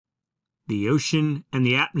The ocean and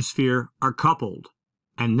the atmosphere are coupled,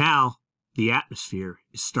 and now the atmosphere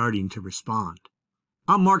is starting to respond.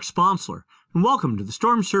 I'm Mark Sponsler, and welcome to the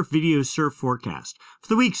Stormsurf Video Surf Forecast for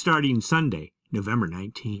the week starting Sunday, November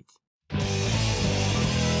 19th.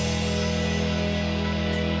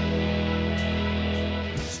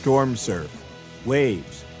 Stormsurf,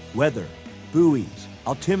 waves, weather, buoys,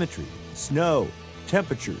 altimetry, snow,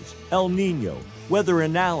 temperatures, El Nino, weather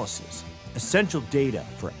analysis, essential data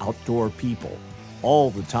for outdoor people,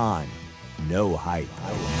 all the time, no hype.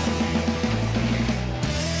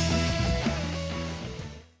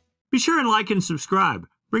 Be sure and like and subscribe.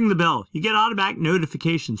 Ring the bell. You get automatic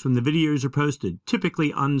notifications when the videos are posted,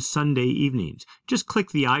 typically on Sunday evenings. Just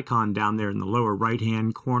click the icon down there in the lower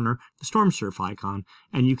right-hand corner, the Stormsurf icon,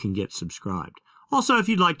 and you can get subscribed. Also, if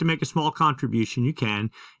you'd like to make a small contribution, you can.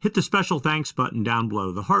 Hit the special thanks button down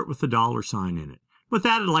below, the heart with the $sign in it. With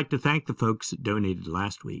that, I'd like to thank the folks that donated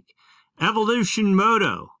last week. Evolution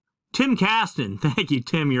Moto, Tim Caston, thank you,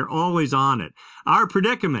 Tim, you're always on it. Our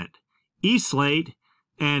Predicament, E-Slate,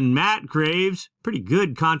 and Matt Graves, pretty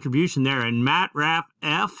good contribution there, and Matt Raff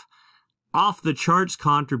F, off the charts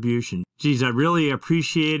contribution. Geez, I really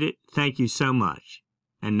appreciate it. Thank you so much.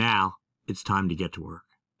 And now, it's time to get to work.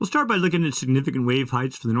 We'll start by looking at significant wave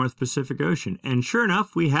heights for the North Pacific Ocean. And sure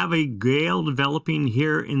enough, we have a gale developing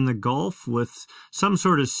here in the Gulf with some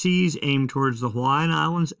sort of seas aimed towards the Hawaiian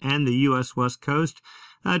Islands and the U.S. West Coast.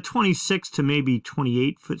 26 to maybe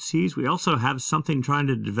 28-foot seas. We also have something trying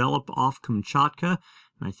to develop off Kamchatka.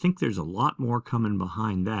 And I think there's a lot more coming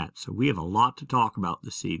behind that. So we have a lot to talk about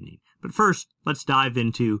this evening. But first, let's dive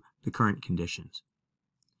into the current conditions.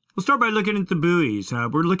 We'll start by looking at the buoys.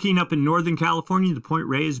 We're looking up in Northern California. The Point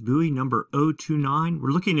Reyes buoy number 029. We're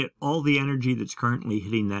looking at all the energy that's currently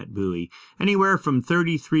hitting that buoy. Anywhere from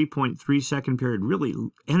 33.3 second period, really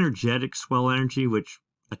energetic swell energy, which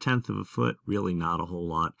a tenth of a foot, really not a whole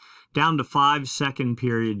lot, down to 5 second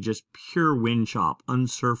period, just pure wind chop,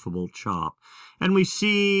 unsurfable chop. And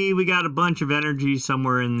we got a bunch of energy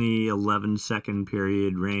somewhere in the 11 second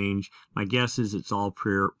period range. My guess is it's all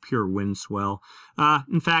pure wind swell.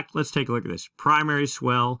 In fact, let's take a look at this. Primary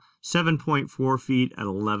swell, 7.4 feet at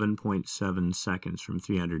 11.7 seconds from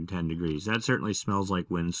 310 degrees. That certainly smells like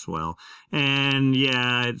wind swell. And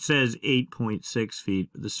yeah, it says 8.6 feet,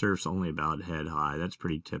 but the surf's only about head high. That's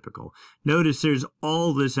pretty typical. Notice there's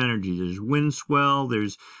all this energy. There's wind swell,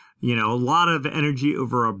 there's a lot of energy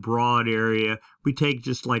over a broad area. We take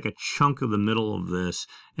just like a chunk of the middle of this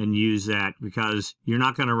and use that because you're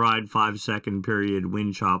not going to ride 5 second period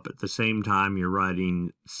wind chop at the same time you're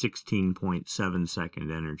riding 16.7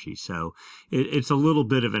 second energy. So it's a little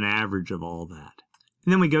bit of an average of all that.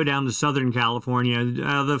 And then we go down to Southern California,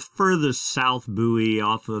 the furthest south buoy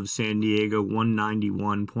off of San Diego,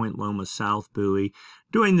 191 Point Loma South buoy.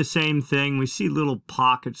 Doing the same thing. We see little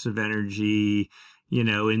pockets of energy,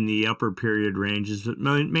 in the upper period ranges, but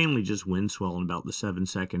mainly just wind swell in about the 7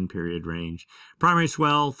 second period range. Primary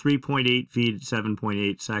swell, 3.8 feet at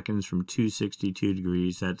 7.8 seconds from 262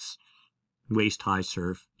 degrees. That's waist-high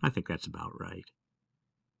surf. I think that's about right.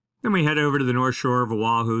 Then we head over to the north shore of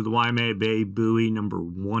Oahu, the Waimea Bay buoy number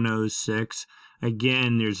 106.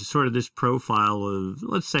 Again, there's sort of this profile of,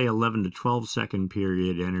 let's say, 11 to 12 second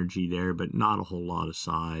period energy there, but not a whole lot of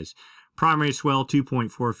size. Primary swell,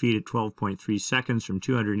 2.4 feet at 12.3 seconds from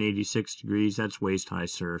 286 degrees. That's waist-high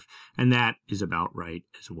surf, and that is about right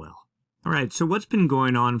as well. All right, so what's been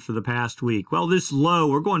going on for the past week? Well, this low,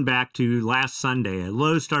 we're going back to last Sunday. A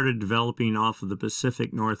low started developing off of the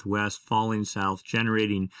Pacific Northwest, falling south,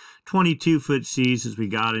 generating 22-foot seas as we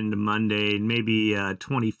got into Monday, and maybe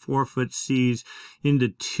 24-foot seas into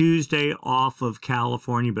Tuesday off of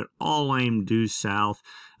California, but all aimed due south.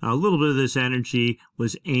 A little bit of this energy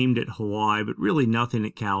was aimed at Hawaii, but really nothing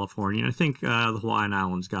at California. And I think the Hawaiian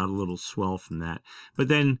Islands got a little swell from that. But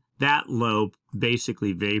then that low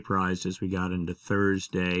basically vaporized as we got into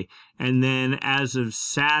Thursday. And then as of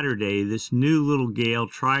Saturday, this new little gale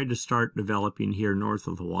tried to start developing here north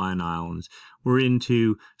of the Hawaiian Islands. We're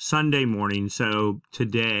into Sunday morning, so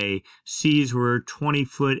today, seas were 20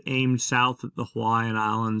 foot aimed south at the Hawaiian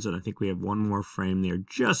Islands, and I think we have one more frame there,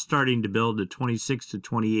 just starting to build to 26 to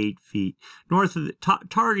 28 feet. North of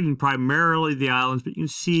targeting primarily the islands, but you can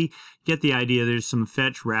see, get the idea, there's some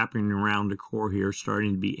fetch wrapping around the core here,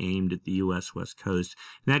 starting to be aimed at the U.S. West Coast,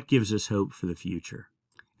 and that gives us hope for the future.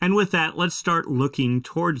 And with that, let's start looking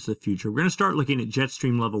towards the future. We're going to start looking at jet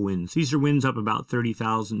stream level winds. These are winds up about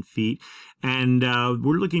 30,000 feet, and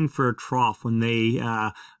we're looking for a trough. When they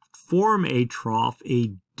form a trough,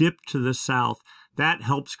 a dip to the south, that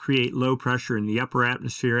helps create low pressure in the upper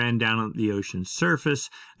atmosphere and down at the ocean surface.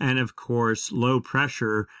 And of course, low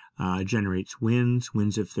pressure generates winds.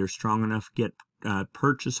 Winds, if they're strong enough, get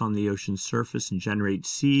purchase on the ocean's surface and generate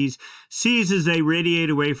seas. Seas, as they radiate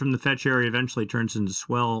away from the fetch area, eventually turns into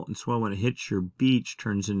swell, and swell, when it hits your beach,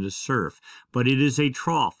 turns into surf. But it is a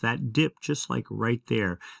trough, that dip just like right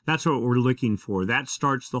there. That's what we're looking for. That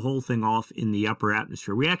starts the whole thing off in the upper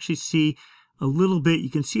atmosphere. We actually see a little bit, you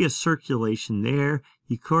can see a circulation there.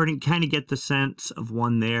 You kind of get the sense of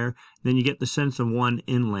one there. Then you get the sense of one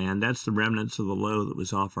inland. That's the remnants of the low that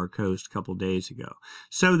was off our coast a couple days ago.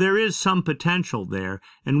 So there is some potential there,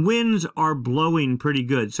 and winds are blowing pretty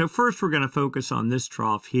good. So first we're going to focus on this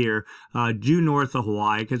trough here, due north of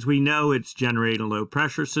Hawaii, because we know it's generating a low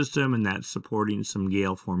pressure system, and that's supporting some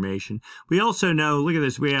gale formation. We also know, look at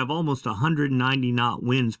this, we have almost 190 knot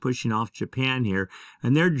winds pushing off Japan here,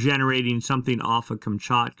 and they're generating something off of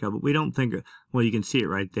Kamchatka, but we don't think, well, you can see it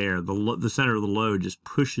right there. The center of the low just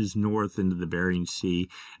pushes north into the Bering Sea.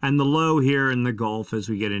 And the low here in the Gulf, as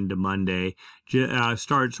we get into Monday,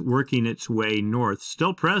 starts working its way north.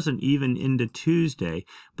 Still present even into Tuesday.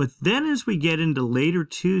 But then as we get into later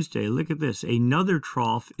Tuesday, look at this. Another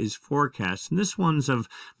trough is forecast. And this one's of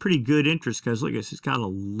pretty good interest because, look at this, it's got a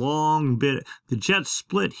long bit. The jet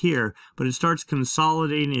split here, but it starts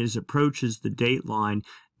consolidating as it approaches the date line,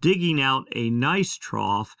 digging out a nice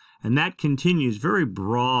trough, and that continues very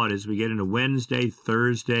broad as we get into Wednesday,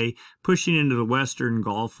 Thursday, pushing into the western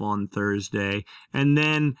Gulf on Thursday, and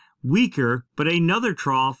then weaker, but another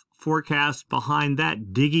trough forecast behind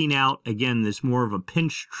that, digging out, again, this more of a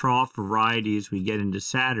pinch trough variety as we get into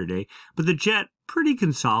Saturday. But the jet pretty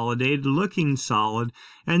consolidated, looking solid.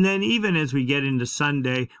 And then even as we get into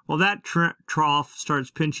Sunday, well, that trough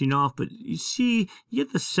starts pinching off, but you see, you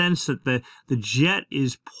get the sense that the jet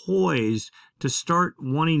is poised to start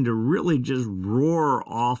wanting to really just roar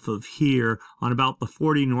off of here on about the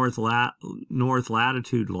 40 north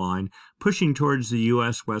latitude line, pushing towards the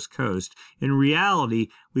U.S. West Coast. In reality,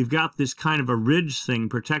 we've got this kind of a ridge thing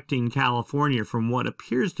protecting California from what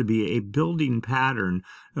appears to be a building pattern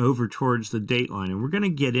over towards the dateline. And we're going to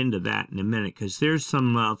get into that in a minute because there's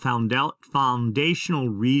some foundational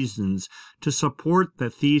reasons to support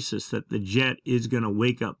the thesis that the jet is going to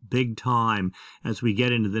wake up big time as we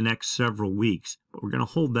get into the next several weeks. But we're going to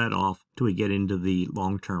hold that off till we get into the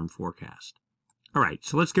long-term forecast. All right,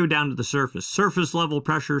 so let's go down to the surface. Surface level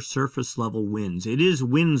pressure, surface level winds. It is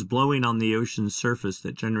winds blowing on the ocean's surface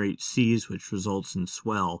that generate seas, which results in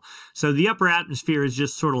swell. So the upper atmosphere is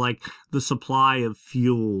just sort of like the supply of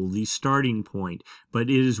fuel, the starting point, but it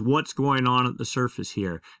is what's going on at the surface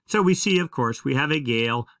here. So we see, of course, we have a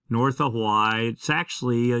gale north of Hawaii. It's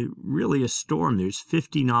actually really a storm. There's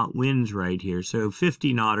 50 knot winds right here. So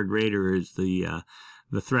 50 knot or greater is the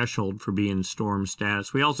threshold for being storm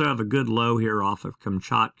status. We also have a good low here off of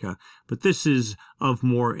Kamchatka, but this is of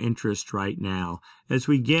more interest right now. As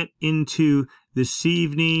we get into this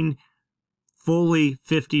evening, fully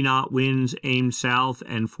 50 knot winds aimed south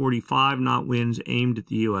and 45 knot winds aimed at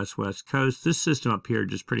the U.S. West Coast. This system up here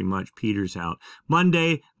just pretty much peters out.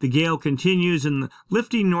 Monday, the gale continues in the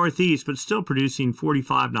lifting northeast, but still producing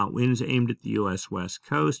 45 knot winds aimed at the U.S. West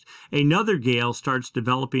Coast. Another gale starts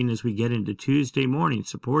developing as we get into Tuesday morning,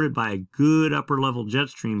 supported by a good upper level jet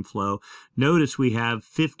stream flow. Notice we have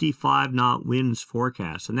 55 knot winds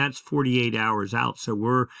forecast, and that's 48 hours out. So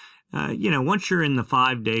we're once you're in the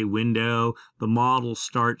 5-day window, the model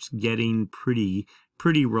starts getting pretty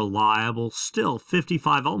reliable. Still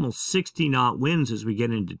 55, almost 60 knot winds as we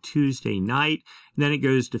get into Tuesday night. And then it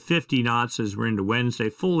goes to 50 knots as we're into Wednesday,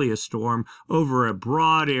 fully a storm over a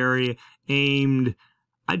broad area aimed,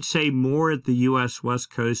 I'd say, more at the U.S. West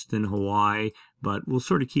Coast than Hawaii, but we'll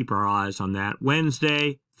sort of keep our eyes on that.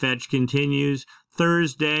 Wednesday, fetch continues.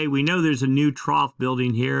 Thursday, we know there's a new trough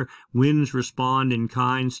building here. Winds respond in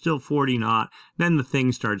kind, still 40 knot. Then the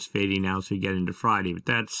thing starts fading out as we get into Friday. But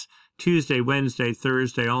that's Tuesday, Wednesday,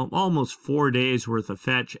 Thursday, almost 4 days worth of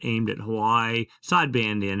fetch aimed at Hawaii,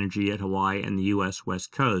 sideband energy at Hawaii and the U.S.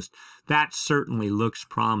 West Coast. That certainly looks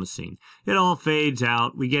promising. It all fades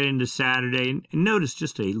out. We get into Saturday, and notice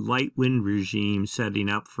just a light wind regime setting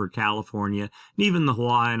up for California and even the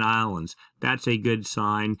Hawaiian Islands. That's a good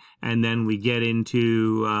sign. And then we get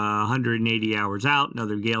into 180 hours out.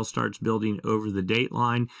 Another gale starts building over the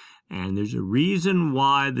dateline. And there's a reason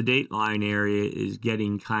why the dateline area is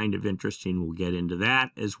getting kind of interesting. We'll get into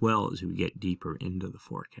that as well as we get deeper into the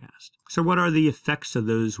forecast. So what are the effects of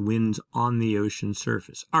those winds on the ocean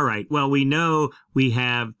surface? All right, well, well, we know we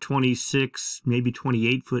have 26, maybe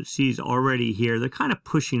 28-foot seas already here. They're kind of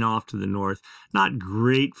pushing off to the north. Not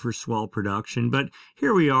great for swell production, but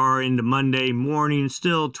here we are into Monday morning,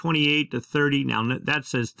 still 28 to 30. Now, that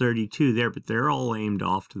says 32 there, but they're all aimed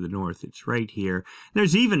off to the north. It's right here.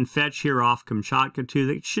 There's even fetch here off Kamchatka, too,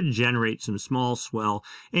 that should generate some small swell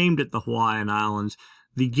aimed at the Hawaiian Islands.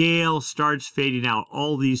 The gale starts fading out.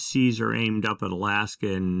 All these seas are aimed up at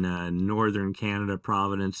Alaska and northern Canada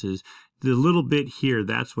provinces. The little bit here,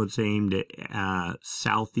 that's what's aimed at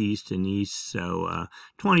southeast and east. So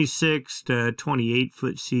 26 to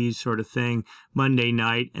 28-foot seas sort of thing Monday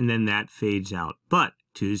night, and then that fades out. But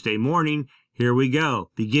Tuesday morning, here we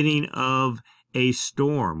go. Beginning of a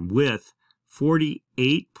storm with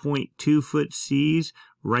 48.2-foot seas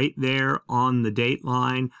right there on the date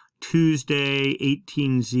line. Tuesday,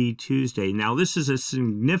 18Z Tuesday. Now, this is a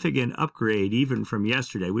significant upgrade even from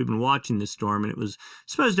yesterday. We've been watching this storm, and it was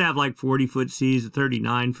supposed to have like 40-foot seas,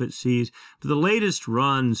 39-foot seas. But the latest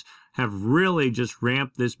runs have really just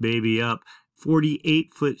ramped this baby up.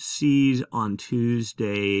 48-foot seas on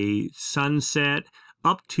Tuesday sunset,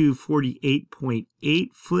 up to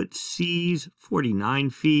 48.8-foot seas, 49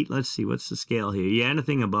 feet. Let's see, what's the scale here? Yeah,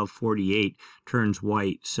 anything above 48 turns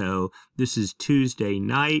white. So this is Tuesday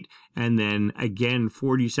night, and then again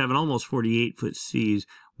 47, almost 48-foot seas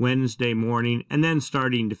Wednesday morning, and then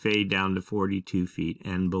starting to fade down to 42 feet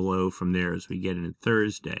and below from there as we get into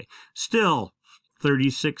Thursday. Still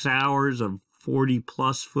 36 hours of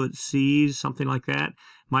 40-plus foot seas, something like that.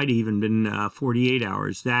 Might have even been 48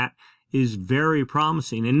 hours. That is very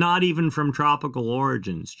promising, and not even from tropical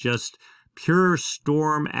origins, just pure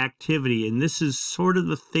storm activity. And this is sort of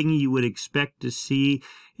the thing you would expect to see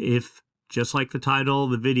if, just like the title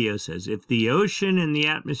of the video says, if the ocean and the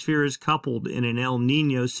atmosphere is coupled in an El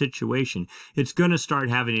Nino situation, it's going to start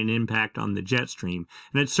having an impact on the jet stream.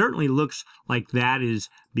 And it certainly looks like that is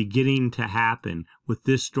beginning to happen with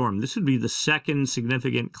this storm. This would be the second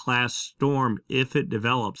significant class storm, if it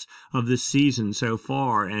develops, of this season so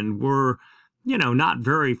far. And we're, you know, not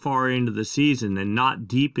very far into the season and not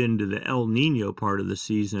deep into the El Nino part of the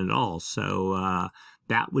season at all. So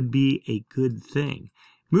that would be a good thing.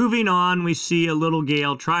 Moving on, we see a little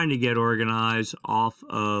gale trying to get organized off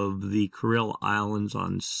of the Kuril Islands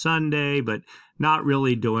on Sunday, but not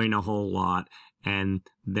really doing a whole lot. And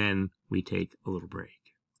then we take a little break.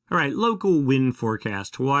 All right, local wind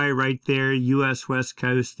forecast. Hawaii right there, U.S. West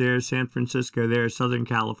Coast there, San Francisco there, Southern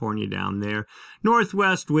California down there.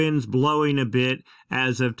 Northwest winds blowing a bit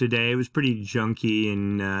as of today. It was pretty junky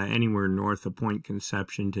in anywhere north of Point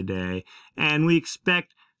Conception today. And we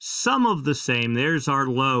expect some of the same. There's our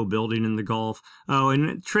low building in the Gulf. Oh,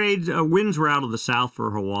 and trades, winds were out of the south for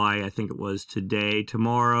Hawaii, I think it was today.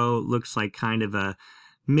 Tomorrow looks like kind of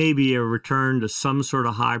maybe a return to some sort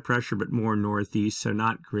of high pressure, but more northeast, so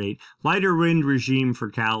not great. Lighter wind regime for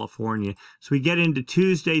California. So we get into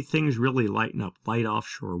Tuesday, things really lighten up. Light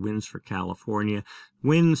offshore winds for California.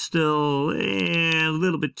 Winds still a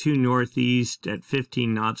little bit too northeast at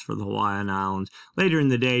 15 knots for the Hawaiian Islands. Later in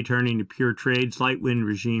the day, turning to pure trades, light wind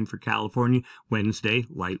regime for California. Wednesday,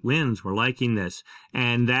 light winds. We're liking this.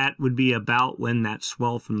 And that would be about when that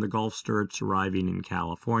swell from the Gulf starts arriving in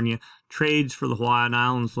California. Trades for the Hawaiian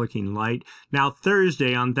Islands looking light. Now,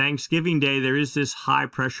 Thursday, on Thanksgiving Day, there is this high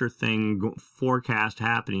pressure thing forecast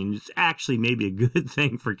happening. It's actually maybe a good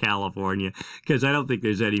thing for California, because I don't think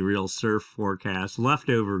there's any real surf forecast.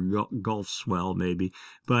 Leftover Gulf swell maybe,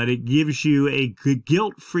 but it gives you a good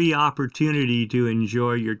guilt-free opportunity to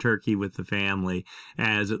enjoy your turkey with the family,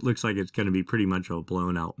 as it looks like it's going to be pretty much a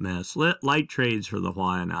blown-out mess. Light trades for the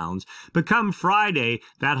Hawaiian Islands. But come Friday,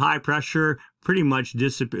 that high pressure pretty much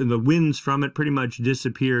disappear. The winds from it pretty much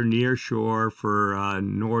disappear near shore for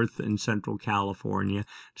North and Central California,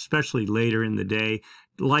 especially later in the day.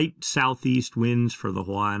 Light southeast winds for the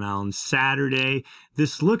Hawaiian Islands. Saturday,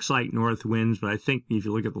 this looks like north winds, but I think if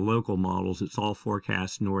you look at the local models, it's all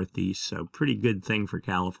forecast northeast, so pretty good thing for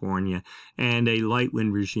California. And a light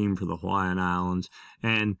wind regime for the Hawaiian Islands.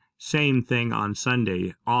 And same thing on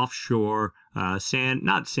Sunday, offshore,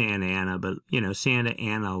 not Santa Ana, but, Santa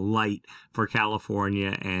Ana light for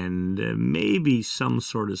California, and maybe some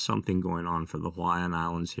sort of something going on for the Hawaiian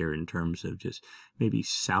Islands here in terms of just maybe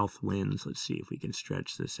south winds. Let's see if we can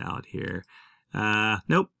stretch this out here.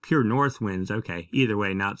 Nope, pure north winds. Okay, either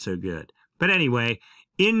way, not so good. But anyway,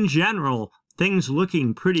 in general, things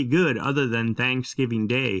looking pretty good other than Thanksgiving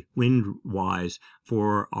Day wind-wise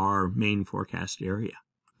for our main forecast area.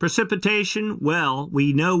 Precipitation, well,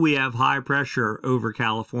 we know we have high pressure over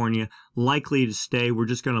California, likely to stay. We're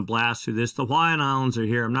just going to blast through this. The Hawaiian Islands are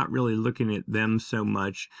here. I'm not really looking at them so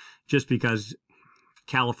much just because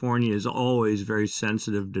California is always very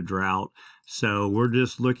sensitive to drought. So we're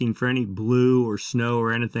just looking for any blue or snow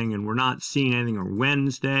or anything, and we're not seeing anything on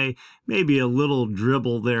Wednesday. Maybe a little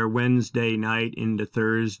dribble there Wednesday night into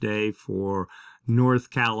Thursday for North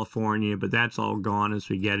California, but that's all gone as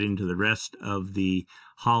we get into the rest of the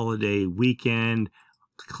holiday weekend.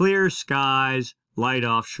 Clear skies, light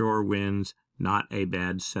offshore winds, not a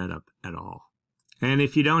bad setup at all. And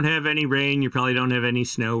if you don't have any rain, you probably don't have any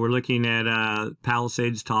snow. We're looking at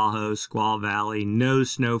Palisades, Tahoe, Squaw Valley, no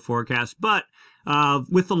snow forecast. But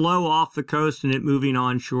with the low off the coast and it moving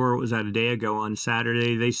onshore, it was out a day ago on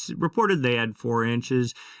Saturday, they reported they had 4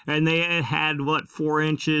 inches. And they had, what, 4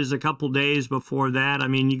 inches a couple days before that. I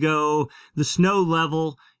mean, the snow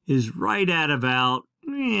level is right at about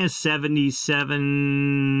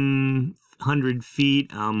 7,700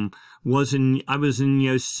 feet. I was in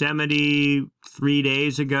Yosemite 3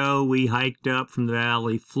 days ago. We hiked up from the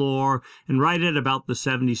valley floor, and right at about the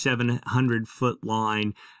 7,700 foot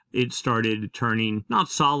line, it started turning not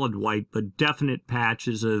solid white, but definite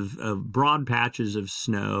patches of broad patches of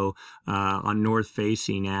snow on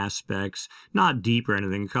north-facing aspects. Not deep or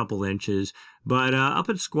anything, a couple inches. But up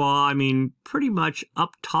at Squaw, I mean, pretty much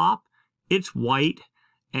up top, it's white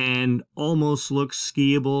and almost looks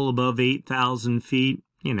skiable above 8,000 feet.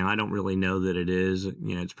 I don't really know that it is.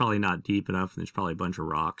 It's probably not deep enough, and there's probably a bunch of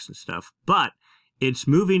rocks and stuff. But it's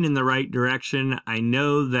moving in the right direction. I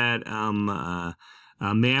know that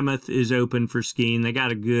Mammoth is open for skiing. They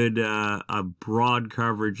got a good, a broad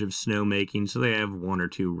coverage of snowmaking, so they have 1 or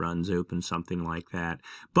 2 runs open, something like that.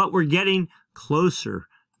 But we're getting closer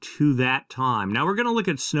to that time. Now we're going to look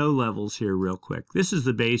at snow levels here real quick. This is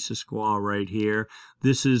the base of Squaw right here.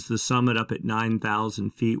 This is the summit up at 9,000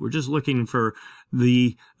 feet. We're just looking for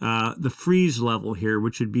the freeze level here,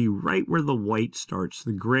 which would be right where the white starts.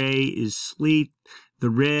 The gray is sleet. The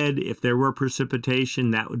red, if there were precipitation,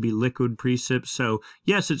 that would be liquid precip. So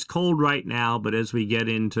yes, it's cold right now, but as we get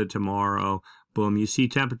into tomorrow, boom, you see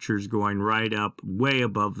temperatures going right up, way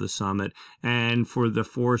above the summit, and for the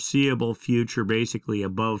foreseeable future, basically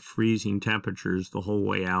above freezing temperatures the whole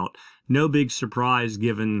way out. No big surprise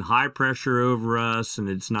given high pressure over us, and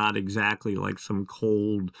it's not exactly like some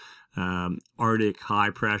cold Arctic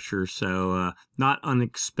high pressure, so not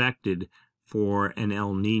unexpected for an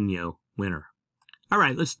El Nino winter. All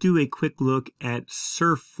right, let's do a quick look at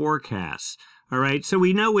surf forecasts. All right, so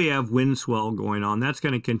we know we have wind swell going on. That's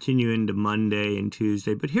going to continue into Monday and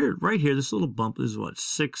Tuesday. But here, right here, this little bump is what,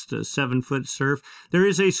 6 to 7 foot surf. There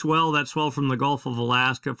is a swell, that swell from the Gulf of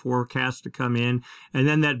Alaska forecast to come in. And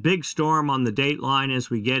then that big storm on the date line as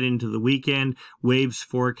we get into the weekend. Waves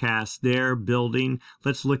forecast there building.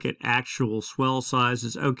 Let's look at actual swell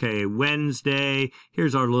sizes. Okay, Wednesday,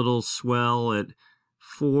 here's our little swell at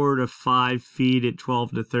 4 to 5 feet at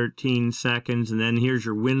 12 to 13 seconds. And then here's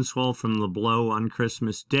your wind swell from the blow on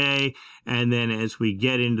Christmas Day. And then as we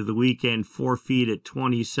get into the weekend, 4 feet at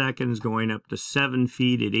 20 seconds, going up to 7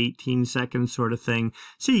 feet at 18 seconds sort of thing.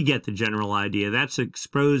 So you get the general idea. That's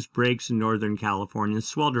exposed breaks in Northern California.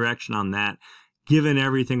 Swell direction on that, given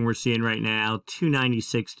everything we're seeing right now,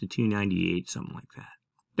 296 to 298, something like that.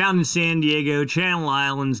 Down in San Diego, Channel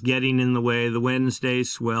Islands getting in the way. The Wednesday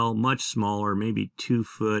swell, much smaller, maybe 2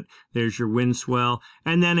 foot. There's your wind swell.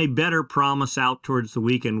 And then a better promise out towards the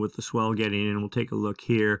weekend with the swell getting in. We'll take a look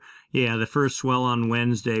here. Yeah, the first swell on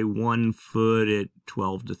Wednesday, 1 foot at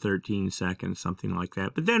 12 to 13 seconds, something like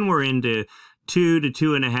that. But then we're into 2 to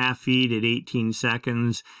 2.5 feet at 18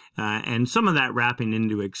 seconds. And some of that wrapping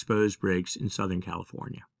into exposed breaks in Southern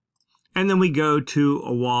California. And then we go to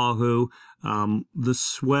Oahu. The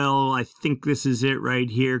swell, I think this is it right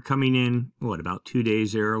here, coming in, what, about 2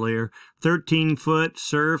 days earlier. 13 foot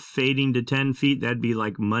surf, fading to 10 feet. That'd be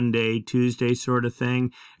like Monday, Tuesday sort of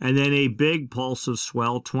thing. And then a big pulse of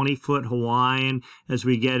swell, 20 foot Hawaiian as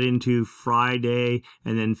we get into Friday,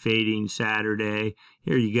 and then fading Saturday.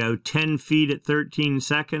 Here you go, 10 feet at 13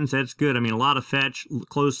 seconds. That's good. I mean, a lot of fetch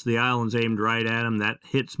close to the islands aimed right at them. That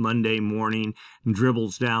hits Monday morning and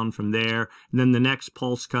dribbles down from there. And then the next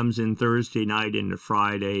pulse comes in Thursday night into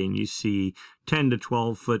Friday, and you see 10 to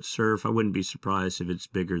 12 foot surf. I wouldn't be surprised if it's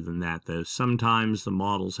bigger than that, though. Sometimes the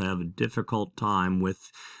models have a difficult time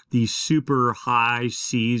with these super high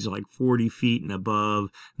seas, like 40 feet and above,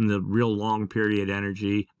 and the real long period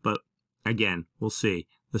energy. But again, we'll see.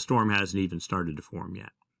 The storm hasn't even started to form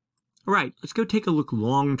yet. All right, let's go take a look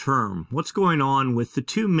long term. What's going on with the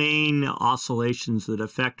 2 main oscillations that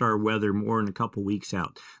affect our weather more than a couple weeks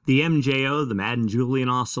out? The MJO, the Madden-Julian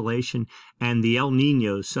Oscillation, and the El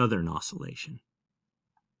Nino Southern Oscillation.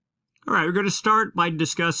 All right, we're going to start by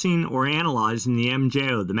discussing or analyzing the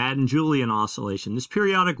MJO, the Madden-Julian Oscillation, this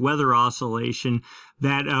periodic weather oscillation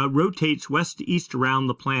that rotates west to east around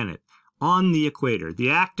the planet on the equator.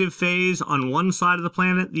 The active phase on one side of the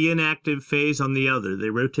planet, the inactive phase on the other.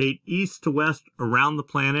 They rotate east to west around the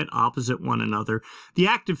planet, opposite one another. The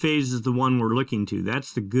active phase is the one we're looking to.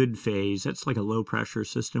 That's the good phase. That's like a low-pressure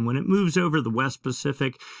system. When it moves over the West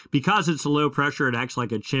Pacific, because it's a low pressure, it acts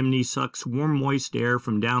like a chimney, sucks warm, moist air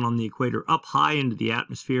from down on the equator up high into the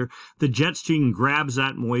atmosphere. The jet stream grabs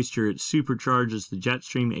that moisture. It supercharges the jet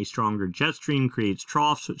stream. A stronger jet stream creates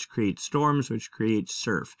troughs, which creates storms, which creates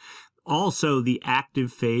surf. Also, the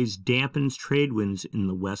active phase dampens trade winds in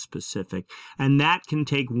the West Pacific, and that can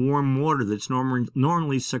take warm water that's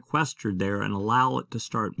normally sequestered there and allow it to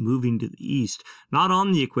start moving to the east, not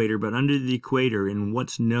on the equator, but under the equator in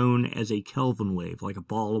what's known as a Kelvin wave, like a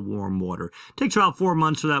ball of warm water. It takes about 4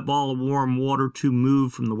 months for that ball of warm water to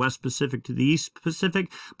move from the West Pacific to the East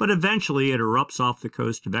Pacific, but eventually it erupts off the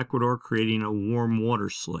coast of Ecuador, creating a warm water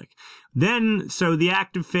slick. So the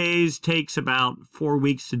active phase takes about 4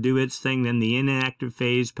 weeks to do its thing. Then the inactive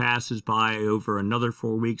phase passes by over another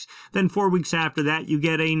 4 weeks. Then 4 weeks after that, you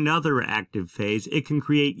get another active phase. It can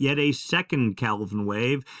create yet a second Kelvin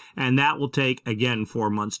wave, and that will take, again, 4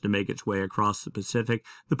 months to make its way across the Pacific.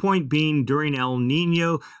 The point being, during El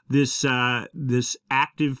Nino, this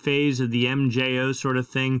active phase of the MJO sort of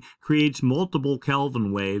thing creates multiple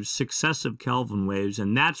Kelvin waves, successive Kelvin waves,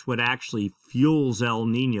 and that's what actually fuels El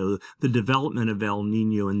Nino, the development of El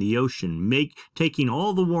Nino in the ocean, taking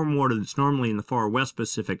all the warm water that's normally in the far West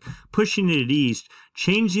Pacific, pushing it east,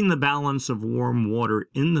 changing the balance of warm water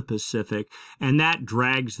in the Pacific, and that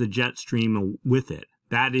drags the jet stream with it.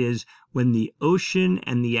 That is, when the ocean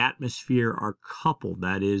and the atmosphere are coupled,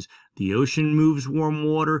 that is, the ocean moves warm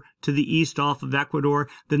water to the east off of Ecuador,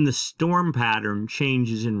 then the storm pattern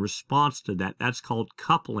changes in response to that. That's called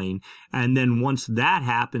coupling. And then once that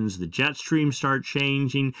happens, the jet stream starts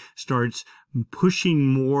changing, starts pushing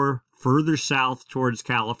more further south towards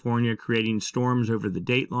California, creating storms over the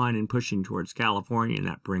dateline and pushing towards California, and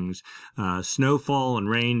that brings snowfall and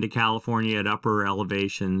rain to California at upper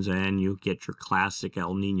elevations, and you get your classic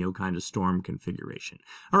El Nino kind of storm configuration.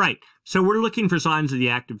 All right, so we're looking for signs of the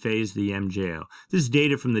active phase of the MJO. This is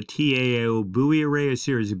data from the TAO buoy array, a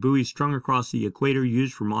series of buoys strung across the equator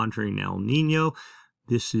used for monitoring El Nino.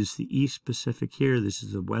 This is the East Pacific here. This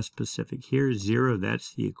is the West Pacific here. 0,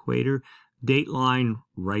 that's the equator. Dateline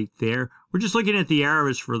right there. We're just looking at the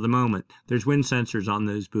arrows for the moment. There's wind sensors on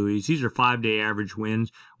those buoys. These are 5-day average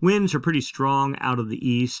winds. Winds are pretty strong out of the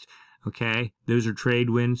east. Okay, those are trade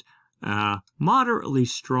winds. Moderately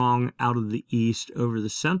strong out of the east over the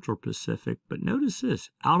central Pacific. But notice this,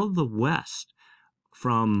 out of the west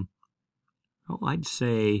from, I'd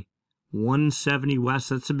say 170 west,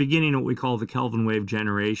 that's the beginning of what we call the Kelvin wave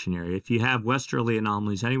generation area. If you have westerly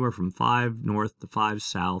anomalies anywhere from 5 north to 5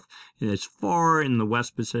 south, and as far in the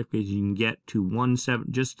West Pacific as you can get to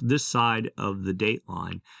 170, just this side of the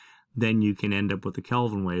dateline, then you can end up with a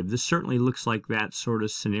Kelvin wave. This certainly looks like that sort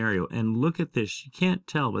of scenario. And look at this, you can't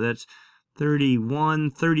tell, but that's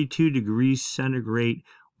 31, 32 degrees centigrade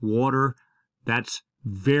water. That's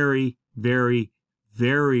very, very,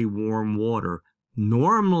 very warm water.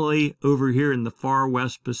 Normally over here in the far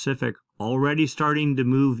West Pacific, already starting to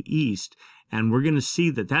move east, and we're going to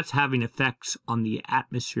see that that's having effects on the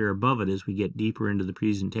atmosphere above it as we get deeper into the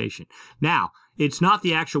presentation. Now, it's not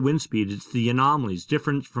the actual wind speed, it's the anomalies,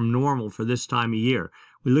 different from normal for this time of year.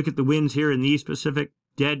 We look at the winds here in the East Pacific,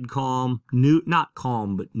 dead calm, not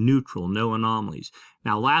calm, but neutral, no anomalies.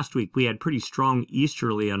 Now, last week we had pretty strong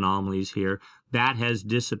easterly anomalies here. That has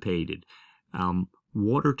dissipated.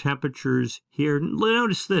 Water temperatures here,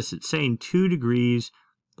 notice this, it's saying 2 degrees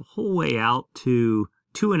the whole way out to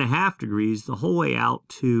 2.5 degrees the whole way out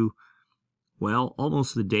to, well,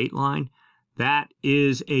 almost the dateline. That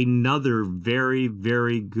is another very,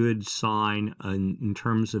 very good sign in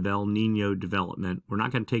terms of El Nino development. We're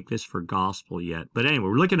not going to take this for gospel yet. But anyway,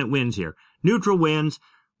 we're looking at winds here. Neutral winds,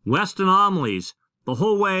 west anomalies, the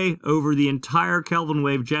whole way over the entire Kelvin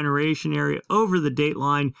wave generation area, over the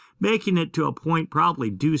dateline, making it to a point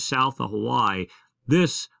probably due south of Hawaii.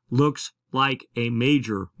 This looks like a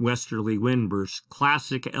major westerly wind burst,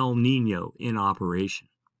 classic El Nino in operation.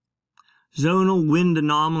 Zonal wind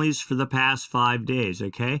anomalies for the past 5 days,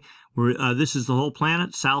 okay? This is the whole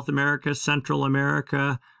planet, South America, Central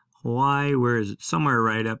America, Hawaii, where is it? Somewhere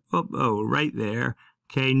right up, right there.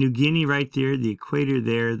 Okay, New Guinea right there, the equator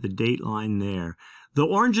there, the dateline there. The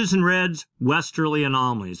oranges and reds, westerly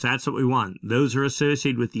anomalies. That's what we want. Those are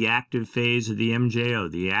associated with the active phase of the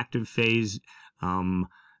MJO, the active phase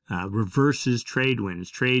reverses trade winds.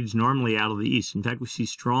 Trades normally out of the east. In fact, we see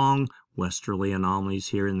strong westerly anomalies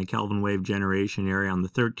here in the Kelvin wave generation area on the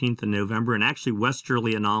 13th of November, and actually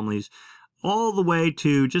westerly anomalies all the way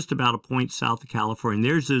to just about a point south of California. And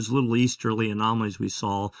there's those little easterly anomalies we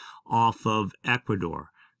saw off of Ecuador.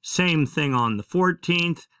 Same thing on the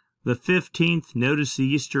 14th. The 15th, notice the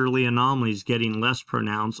easterly anomalies getting less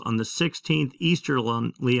pronounced. On the 16th,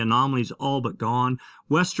 easterly anomalies all but gone.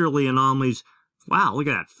 Westerly anomalies, wow, look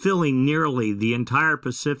at that, filling nearly the entire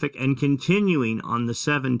Pacific and continuing on the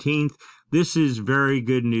 17th. This is very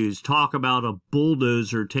good news. Talk about a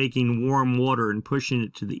bulldozer taking warm water and pushing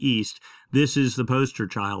it to the east. This is the poster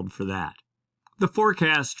child for that. The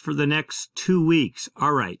forecast for the next 2 weeks.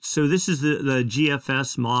 All right, so this is the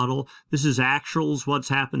GFS model. This is actuals, what's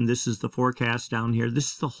happened. This is the forecast down here.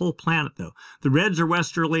 This is the whole planet, though. The reds are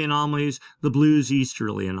westerly anomalies, the blues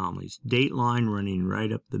easterly anomalies. Date line running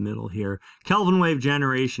right up the middle here. Kelvin wave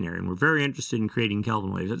generation area, and we're very interested in creating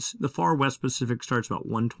Kelvin waves. It's, the far west Pacific starts about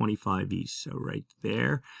 125 east, so right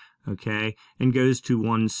there. Okay, and goes to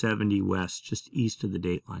 170 west, just east of the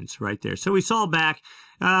date line, so right there. So we saw back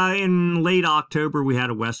in late October, we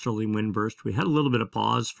had a westerly wind burst. We had a little bit of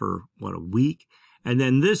pause for, what, a week? And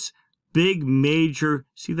then this big major,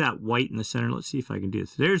 see that white in the center? Let's see if I can do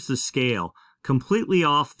this. There's the scale, completely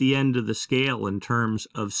off the end of the scale in terms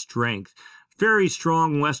of strength. Very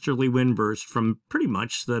strong westerly wind burst from pretty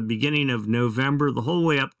much the beginning of November, the whole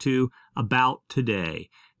way up to about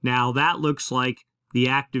today. Now, that looks like the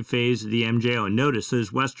active phase of the MJO. And notice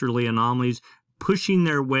those westerly anomalies pushing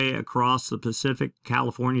their way across the Pacific.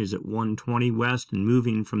 California is at 120 west and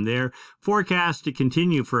moving from there. Forecast to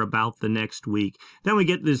continue for about the next week. Then we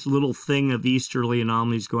get this little thing of easterly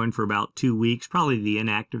anomalies going for about 2 weeks, probably the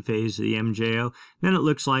inactive phase of the MJO. Then it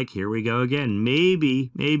looks like, here we go again,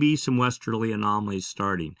 maybe some westerly anomalies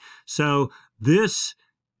starting. So this,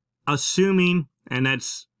 assuming, and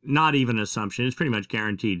that's not even an assumption, it's pretty much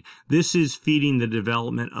guaranteed, this is feeding the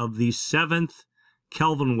development of the 7th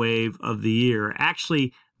Kelvin wave of the year.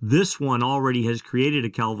 Actually, this one already has created a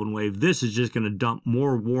Kelvin wave. This is just going to dump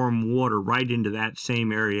more warm water right into that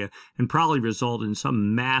same area and probably result in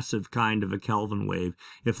some massive kind of a Kelvin wave.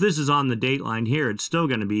 If this is on the date line here, it's still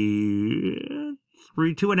going to be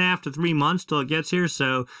 2.5 to 3 months till it gets here.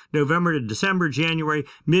 So November to December, January,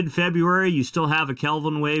 mid-February, you still have a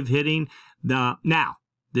Kelvin wave hitting. Now,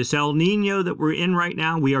 this El Nino that we're in right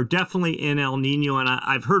now, we are definitely in El Nino, and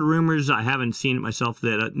I've heard rumors, I haven't seen it myself,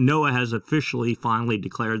 that NOAA has officially finally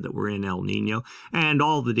declared that we're in El Nino, and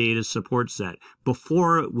all the data supports that.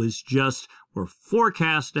 Before, it was just, we're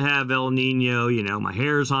forecast to have El Nino, you know, my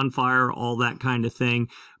hair's on fire, all that kind of thing,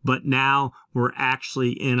 but now we're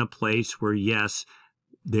actually in a place where, yes,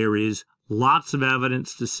 there is lots of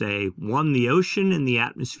evidence to say, one, the ocean and the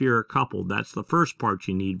atmosphere are coupled. That's the first part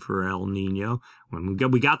you need for El Nino. When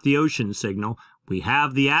we got the ocean signal, we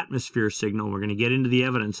have the atmosphere signal. We're going to get into the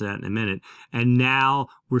evidence of that in a minute. And now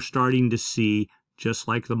we're starting to see, just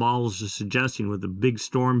like the models are suggesting with the big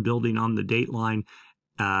storm building on the date line,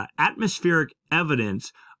 atmospheric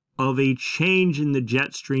evidence of a change in the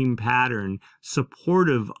jet stream pattern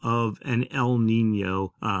supportive of an El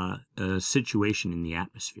Nino situation in the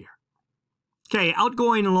atmosphere. Okay,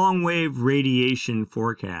 outgoing long wave radiation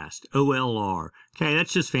forecast, OLR. Okay,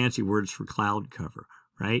 that's just fancy words for cloud cover,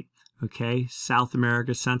 right? Okay, South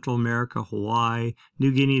America, Central America, Hawaii,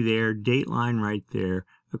 New Guinea there, dateline right there,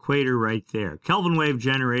 equator right there. Kelvin wave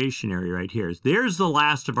generation area right here. There's the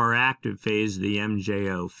last of our active phase of the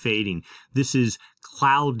MJO fading. This is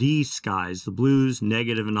cloudy skies, the blues,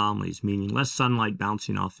 negative anomalies, meaning less sunlight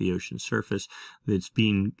bouncing off the ocean surface that's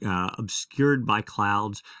being obscured by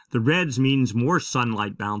clouds. The reds means more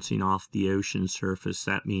sunlight bouncing off the ocean surface.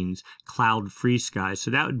 That means cloud-free skies.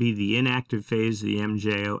 So that would be the inactive phase of the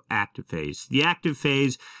MJO, active phase. The active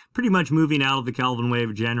phase pretty much moving out of the Kelvin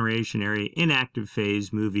wave generation area, inactive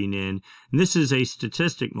phase moving in. And this is a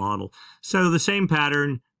statistic model. So the same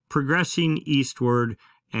pattern progressing eastward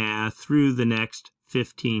through the next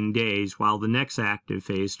 15 days while the next active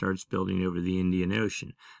phase starts building over the Indian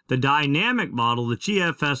Ocean. The dynamic model, the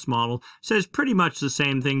GFS model, says pretty much the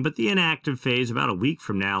same thing, but the inactive phase, about a week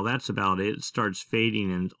from now, that's about it. It starts fading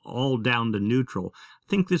and all down to neutral. I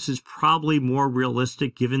think this is probably more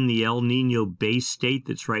realistic given the El Nino base state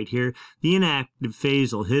that's right here. The inactive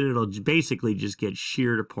phase will hit, it'll basically just get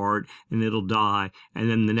sheared apart and it'll die, and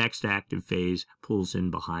then the next active phase pulls in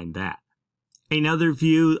behind that. Another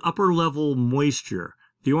view, upper level moisture.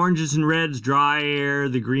 The oranges and reds, dry air,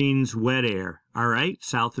 the greens, wet air. All right,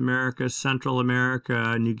 South America, Central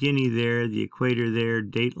America, New Guinea there, the equator there,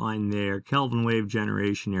 dateline there, Kelvin wave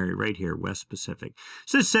generation area right here, West Pacific.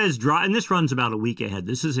 So this says dry, and this runs about a week ahead.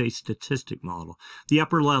 This is a statistic model. The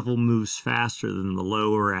upper level moves faster than the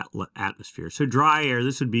lower atmosphere. So dry air,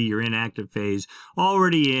 this would be your inactive phase,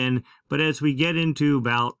 already in, but as we get into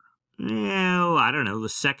about, I don't know, the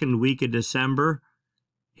second week of December,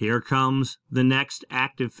 here comes the next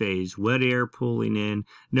active phase, wet air pulling in.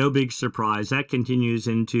 No big surprise. That continues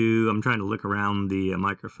into, I'm trying to look around the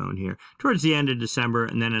microphone here, towards the end of December,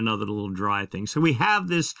 and then another little dry thing. So we have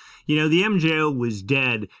this, the MJO was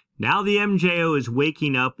dead. Now the MJO is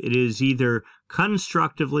waking up. It is either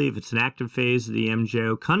constructively, if it's an active phase of the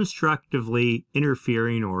MJO, constructively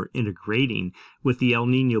interfering or integrating with the El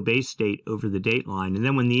Nino base state over the dateline. And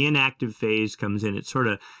then when the inactive phase comes in, it sort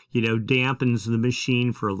of, dampens the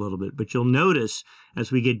machine for a little bit. But you'll notice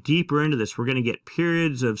as we get deeper into this, we're going to get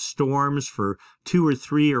periods of storms for 2 or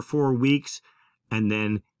 3 or 4 weeks, and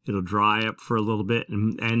then it'll dry up for a little bit,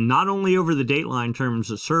 and not only over the dateline in terms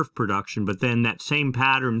of surf production, but then that same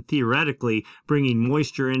pattern theoretically bringing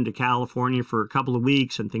moisture into California for a couple of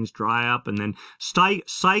weeks and things dry up, and then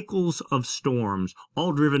cycles of storms,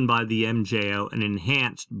 all driven by the MJO and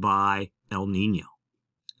enhanced by El Nino.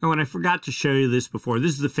 Oh, and I forgot to show you this before.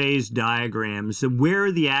 This is the phase diagrams,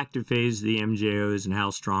 where the active phase of the MJO is and how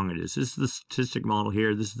strong it is. This is the statistic model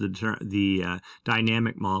here. This is the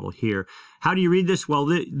dynamic model here. How do you read this? Well,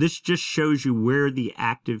 this just shows you where the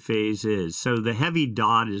active phase is. So the heavy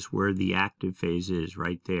dot is where the active phase is,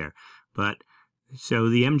 right there. So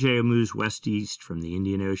the MJO moves west-east from the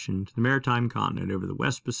Indian Ocean to the Maritime Continent, over the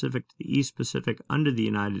West Pacific to the East Pacific, under the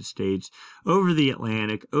United States, over the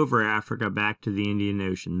Atlantic, over Africa, back to the Indian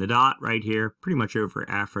Ocean. The dot right here, pretty much over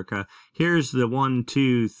Africa. Here's the 1,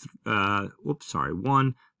 2,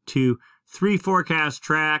 3 forecast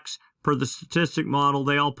tracks. Per the statistic model,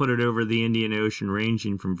 they all put it over the Indian Ocean,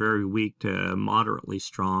 ranging from very weak to moderately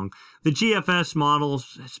strong. The GFS model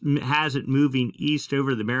has it moving east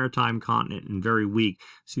over the Maritime Continent and very weak.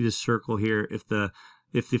 See this circle here? If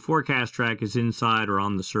the forecast track is inside or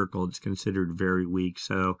on the circle, it's considered very weak.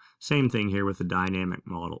 So same thing here with the dynamic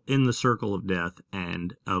model, in the circle of death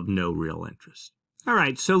and of no real interest. All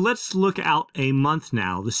right, so let's look out a month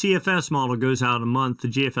now. The CFS model goes out a month. The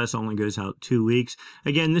GFS only goes out 2 weeks.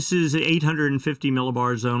 Again, this is 850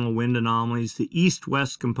 millibar zonal wind anomalies, the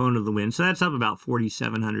east-west component of the wind. So that's up about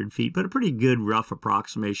 4,700 feet, but a pretty good rough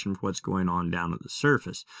approximation for what's going on down at the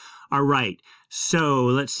surface. All right, so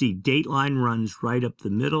let's see. Dateline runs right up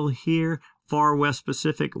the middle here. Far West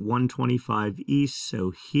Pacific, 125 east,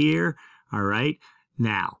 so here. All right,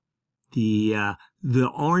 now. The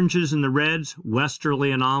oranges and the reds,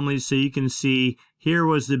 westerly anomalies. So you can see here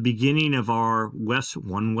was the beginning of our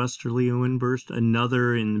one westerly wind burst,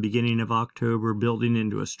 another in the beginning of October, building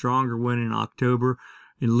into a stronger one in October,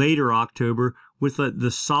 in later October, with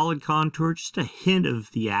the solid contour, just a hint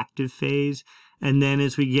of the active phase. And then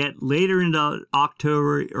as we get later into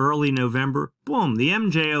October, early November, boom, the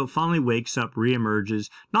MJO finally wakes up, reemerges.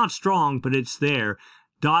 Not strong, but it's there.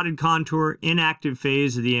 Dotted contour, inactive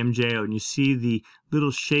phase of the MJO, and you see the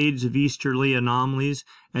little shades of easterly anomalies.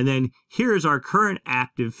 And then here's our current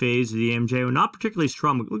active phase of the MJO, not particularly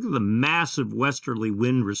strong, but look at the massive westerly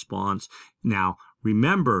wind response. Now,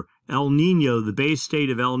 remember, El Nino, the base state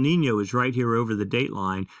of El Nino is right here over the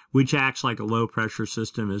dateline, which acts like a low pressure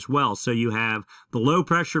system as well. So you have the low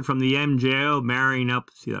pressure from the MJO marrying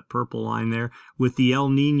up, see that purple line there, with the El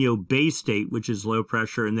Nino base state, which is low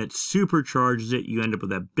pressure, and that supercharges it. You end up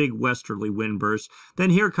with that big westerly wind burst.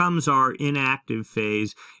 Then here comes our inactive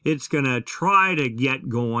phase. It's going to try to get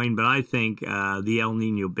going, but I think the El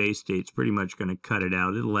Nino base state's pretty much going to cut it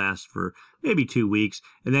out. It'll last for maybe 2 weeks.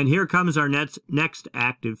 And then here comes our next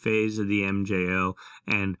active phase of the MJO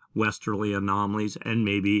and westerly anomalies, and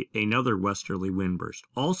maybe another westerly wind burst.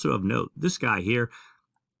 Also of note, this guy here,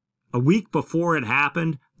 a week before it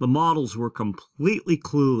happened, the models were completely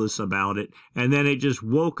clueless about it, and then it just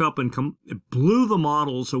woke up and blew the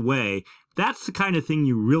models away. That's the kind of thing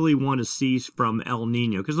you really want to see from El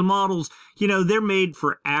Nino, because the models, they're made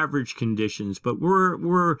for average conditions, but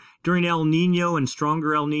we're during El Nino and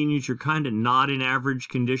stronger El Ninos, you're kind of not in average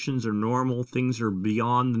conditions or normal. Things are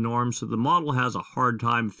beyond the norm, so the model has a hard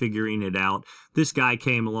time figuring it out. This guy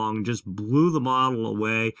came along and just blew the model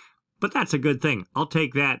away, but that's a good thing. I'll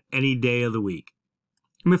take that any day of the week.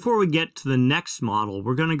 And before we get to the next model,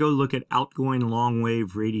 we're going to go look at outgoing long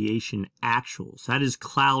wave radiation actuals. That is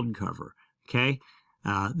cloud cover. Okay,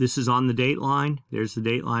 this is on the dateline. There's the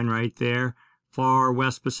dateline right there. far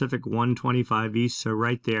west Pacific 125 east, so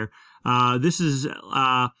right there. This is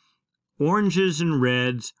oranges and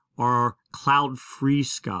reds are cloud-free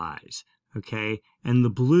skies, okay? And the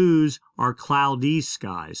blues are cloudy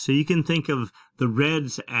skies. So you can think of the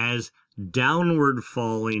reds as downward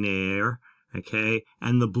falling air, okay?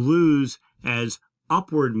 And the blues as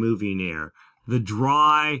upward moving air. The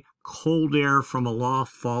dry, cold air from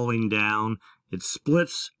aloft falling down. It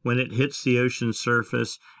splits when it hits the ocean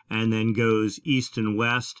surface and then goes east and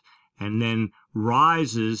west and then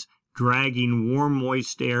rises, dragging warm,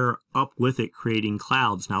 moist air up with it, creating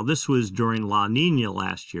clouds. Now, this was during La Nina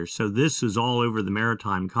last year, so this is all over the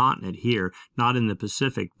maritime continent here, not in the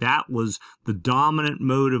Pacific. That was the dominant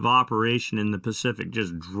mode of operation in the Pacific,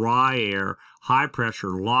 just dry air, high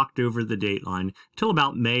pressure, locked over the dateline, till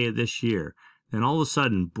about May of this year. Then all of a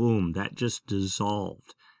sudden, boom, that just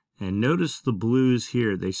dissolved. And notice the blues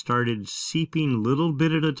here. They started seeping little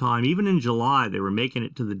bit at a time. Even in July, they were making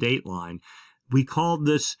it to the dateline. We called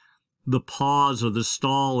this the pause or the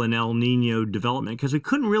stall in El Nino development because we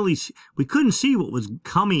couldn't see what was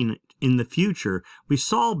coming in the future. We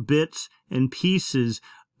saw bits and pieces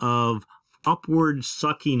of upward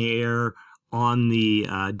sucking air on the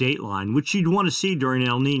dateline, which you'd want to see during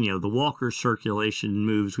El Nino, the Walker circulation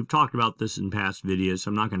moves. We've talked about this in past videos, so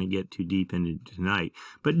I'm not going to get too deep into it tonight.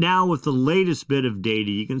 But now with the latest bit of data,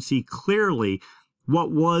 you can see clearly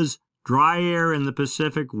what was dry air in the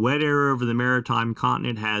Pacific, wet air over the maritime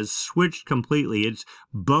continent has switched completely. It's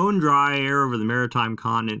bone dry air over the maritime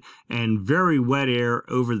continent and very wet air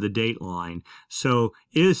over the dateline. So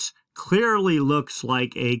this clearly looks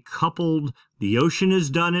like a coupled, the ocean has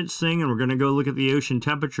done its thing, and we're going to go look at the ocean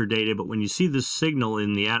temperature data, but when you see this signal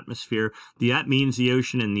in the atmosphere, that means the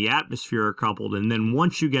ocean and the atmosphere are coupled, and then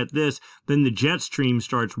once you get this, then the jet stream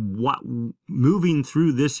starts moving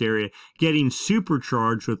through this area, getting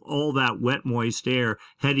supercharged with all that wet, moist air,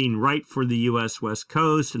 heading right for the U.S. West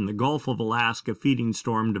Coast and the Gulf of Alaska, feeding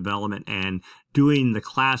storm development and doing the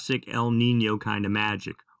classic El Nino kind of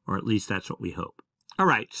magic, or at least that's what we hope. All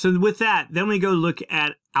right, so with that, then we go look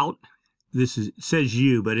at it says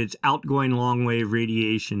U, but it's outgoing long wave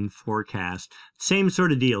radiation forecast. Same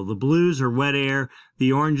sort of deal. The blues are wet air,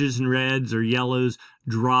 the oranges and reds or yellows,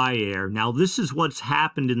 dry air. Now, this is what's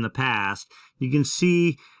happened in the past. You can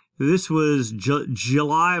see this was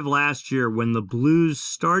July of last year when the blues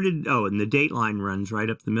started. Oh, and the dateline runs right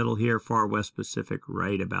up the middle here, far west Pacific,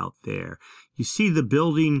 right about there. You see the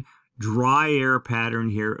building dry air pattern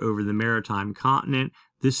here over the maritime continent.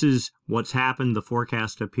 This is what's happened, the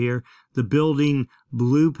forecast up here, the building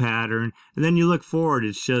blue pattern. And then you look forward,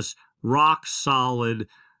 it's just rock solid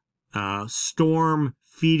storm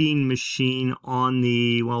feeding machine on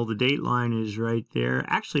the, well, the dateline is right there,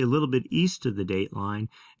 actually a little bit east of the dateline,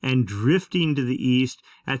 and drifting to the east.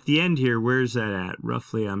 At the end here, where's that at?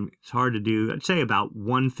 Roughly, it's hard to do, I'd say about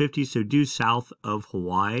 150, so due south of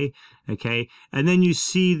Hawaii, okay? And then you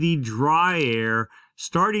see the dry air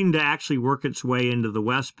starting to actually work its way into the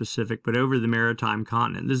West Pacific, but over the maritime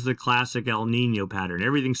continent. This is the classic El Nino pattern.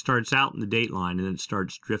 Everything starts out in the dateline and then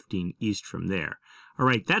starts drifting east from there. All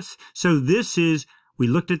right, so this is, we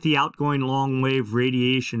looked at the outgoing long wave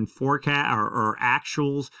radiation forecast or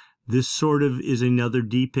actuals. This sort of is another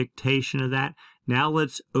depiction of that. Now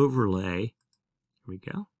let's overlay. Here we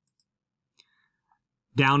go.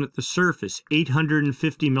 Down at the surface,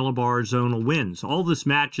 850 millibar zonal winds. All this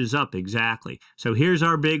matches up exactly. So here's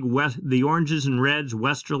our big the oranges and reds,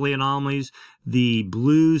 westerly anomalies, the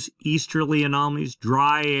blues, easterly anomalies,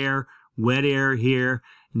 dry air, wet air here.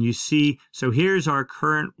 And you see, so here's our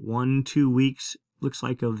current 1-2 weeks, looks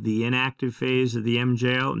like, of the inactive phase of the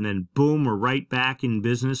MJO, and then boom, we're right back in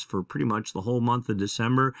business for pretty much the whole month of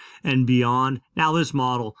December and beyond. Now this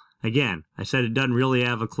model, again, I said it doesn't really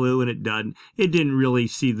have a clue, and it doesn't. It didn't really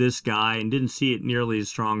see this guy and didn't see it nearly as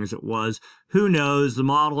strong as it was. Who knows? The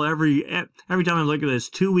model, every time I look at this,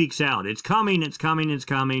 2 weeks out, it's coming, it's coming, it's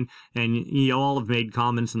coming, and you all have made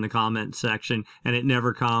comments in the comment section, and it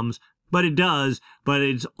never comes. But it does, but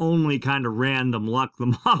it's only kind of random luck.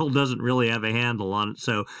 The model doesn't really have a handle on it,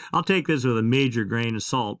 so I'll take this with a major grain of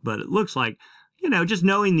salt. But it looks like, you know, just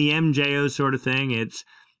knowing the MJO sort of thing, it's,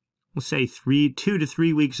 we'll say 2 to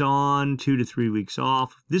 3 weeks on, 2 to 3 weeks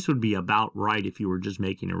off. This would be about right if you were just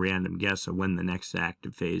making a random guess of when the next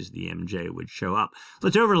active phase of the MJ would show up.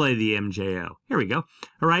 Let's overlay the MJO. Here we go.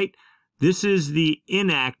 All right. This is the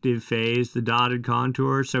inactive phase, the dotted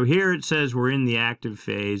contour. So here it says we're in the active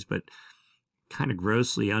phase, but kind of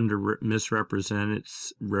grossly misrepresents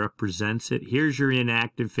it. Here's your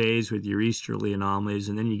inactive phase with your easterly anomalies,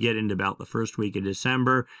 and then you get into about the first week of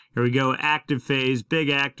December. Here we go, active phase, big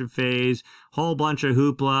active phase, whole bunch of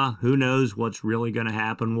hoopla. Who knows what's really going to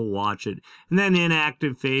happen? We'll watch it. And then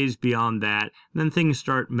inactive phase beyond that, and then things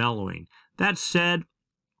start mellowing. That said,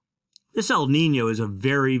 this El Nino is a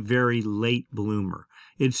very, very late bloomer.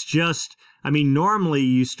 It's just, I mean, normally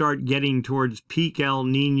you start getting towards peak El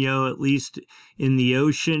Nino, at least in the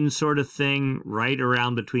ocean sort of thing, right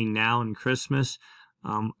around between now and Christmas.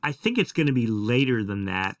 I think it's going to be later than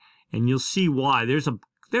that, and you'll see why. There's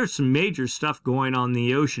some major stuff going on in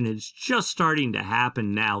the ocean. It's just starting to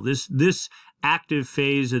happen now. This active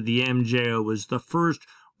phase of the MJO was the first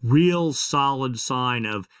real solid sign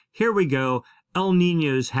of, here we go, El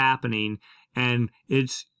Nino's happening, and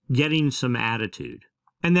it's getting some attitude.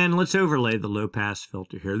 And then let's overlay the low-pass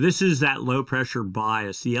filter here. This is that low-pressure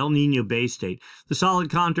bias, the El Nino base state. The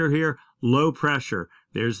solid contour here, low pressure.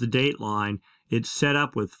 There's the date line. It's set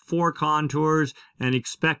up with 4 contours and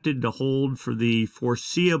expected to hold for the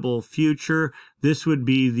foreseeable future. This would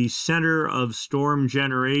be the center of storm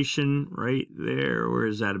generation right there. Where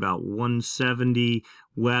is that? About 170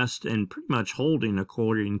 west, and pretty much holding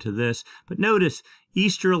according to this. But notice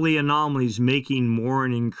easterly anomalies making more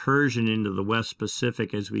an incursion into the West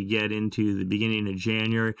Pacific as we get into the beginning of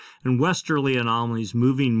January, and westerly anomalies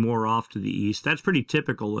moving more off to the east. That's pretty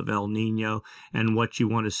typical of El Nino and what you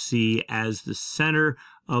want to see as the center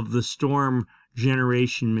of the storm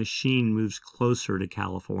generation machine moves closer to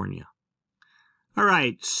California. All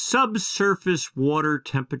right, subsurface water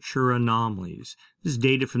temperature anomalies. This is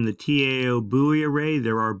data from the TAO buoy array.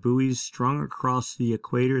 There are buoys strung across the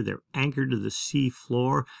equator. They're anchored to the sea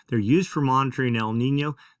floor. They're used for monitoring El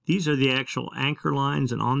Nino. These are the actual anchor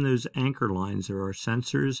lines, and on those anchor lines there are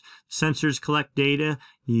sensors. Sensors collect data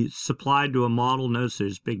supplied to a model. Notice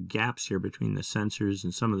there's big gaps here between the sensors,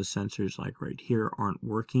 and some of the sensors, like right here, aren't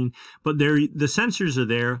working. But the sensors are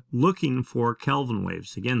there looking for Kelvin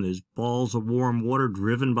waves. Again, those balls of warm water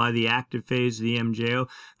driven by the active phase of the MJO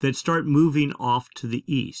that start moving off to the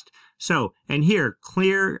east. So, and here,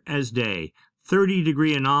 clear as day,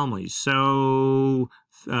 30-degree anomalies. So,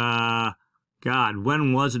 God,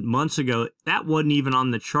 when was it? Months ago. That wasn't even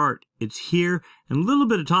on the chart. It's here. In a little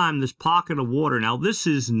bit of time, this pocket of water. Now, this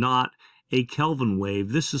is not a Kelvin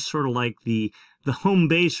wave. This is sort of like the home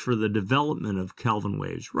base for the development of Kelvin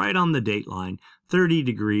waves, right on the date line, 30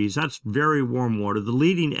 degrees. That's very warm water. The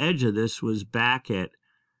leading edge of this was back at,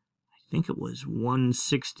 I think it was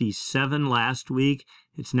 167 last week.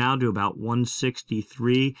 It's now to about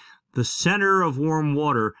 163. The center of warm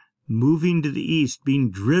water moving to the east,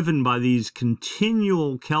 being driven by these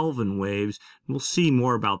continual Kelvin waves. We'll see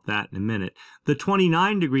more about that in a minute. The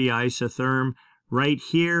 29-degree isotherm right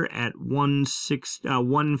here at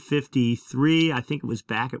 153. I think it was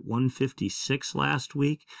back at 156 last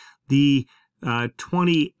week. The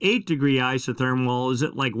 28-degree isotherm, well, is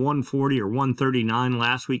it like 140 or 139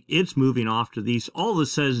 last week? It's moving off to the east. All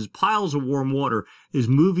this says is piles of warm water is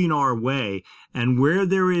moving our way, and where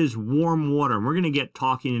there is warm water, and we're going to get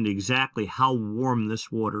talking into exactly how warm this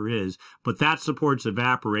water is, but that supports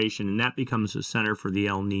evaporation, and that becomes the center for the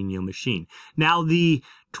El Nino machine. Now, the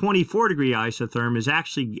 24-degree isotherm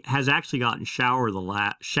has actually gotten shallower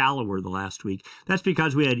the last week. That's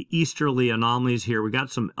because we had easterly anomalies here. We got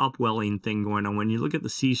some upwelling thing going on. When you look at the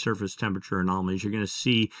sea surface temperature anomalies, you're going to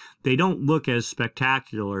see they don't look as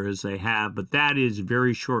spectacular as they have, but that is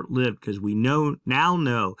very short-lived because we now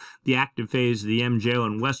know the active phase of the MJO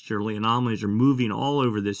and westerly anomalies are moving all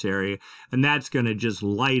over this area, and that's going to just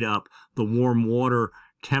light up the warm water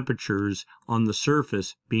temperatures on the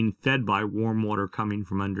surface being fed by warm water coming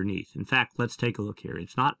from underneath. In fact, let's take a look here.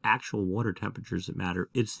 It's not actual water temperatures that matter.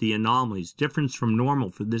 It's the anomalies, difference from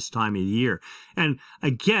normal for this time of the year. And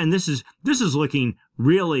again, this is looking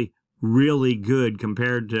really, really good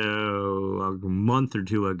compared to a month or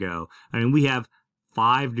two ago. I mean, we have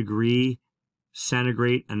 5-degree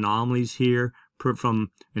centigrade anomalies here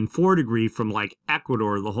and 4-degree from like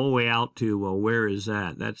Ecuador the whole way out to, well, where is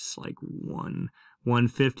that? That's like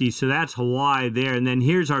 150. So that's Hawaii there. And then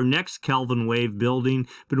here's our next Kelvin wave building.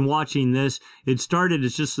 Been watching this. It started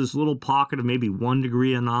as just this little pocket of maybe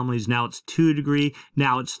 1-degree anomalies. Now it's 2-degree.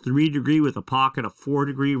 Now it's 3-degree with a pocket of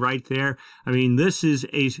 4-degree right there. I mean,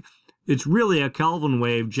 it's really a Kelvin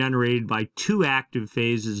wave generated by 2 active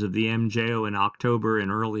phases of the MJO in October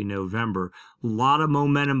and early November. A lot of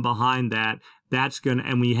momentum behind that.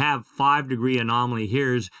 And we have 5-degree anomaly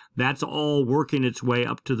here. That's all working its way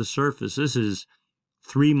up to the surface. This is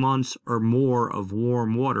 3 months or more of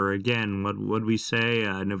warm water. Again, what we say,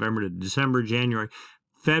 November to December, January,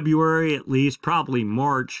 February at least, probably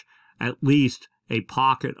March at least, a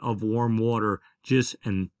pocket of warm water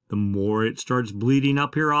and the more it starts bleeding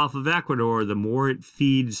up here off of Ecuador, the more it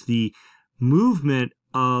feeds the movement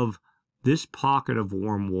of this pocket of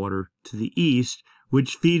warm water to the east,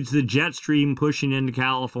 which feeds the jet stream pushing into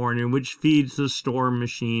California, which feeds the storm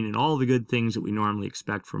machine and all the good things that we normally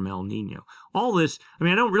expect from El Nino. All this, I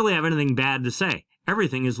mean, I don't really have anything bad to say.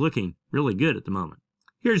 Everything is looking really good at the moment.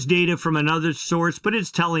 Here's data from another source, but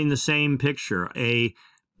it's telling the same picture. A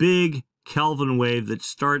big Kelvin wave that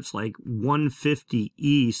starts like 150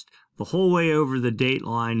 east the whole way over the date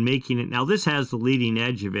line, making it, now this has the leading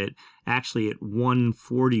edge of it actually at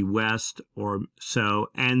 140 west or so,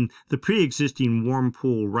 and the pre-existing warm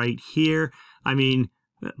pool right here. I mean,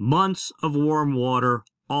 months of warm water,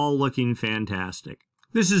 all looking fantastic.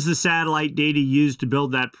 This is the satellite data used to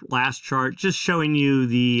build that last chart, just showing you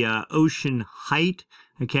the ocean height.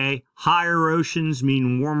 Okay, higher oceans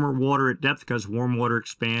mean warmer water at depth because warm water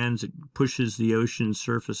expands. It pushes the ocean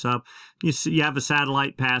surface up. You have a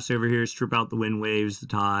satellite pass over here, strip out the wind waves, the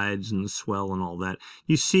tides, and the swell and all that.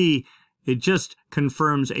 You see, it just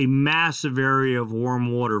confirms a massive area of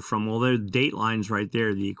warm water from, well, there's date lines right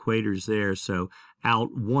there, the equator's there. So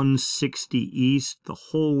out 160 east the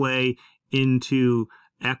whole way into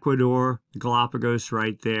Ecuador, the Galapagos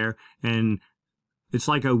right there, and it's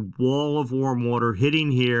like a wall of warm water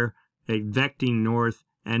hitting here, advecting north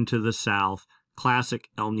and to the south. Classic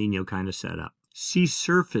El Nino kind of setup. Sea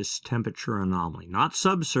surface temperature anomaly, not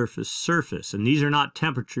subsurface, surface. And these are not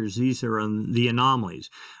temperatures, these are the anomalies.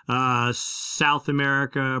 South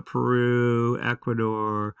America, Peru,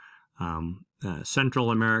 Ecuador, Central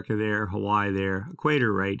America there, Hawaii there,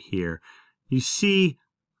 equator right here. You see,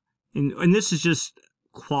 and this is just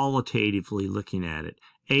qualitatively looking at it,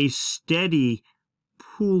 a steady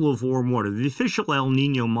pool of warm water. The official El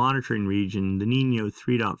Nino monitoring region, the Nino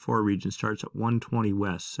 3.4 region, starts at 120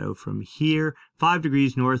 west. So from here, 5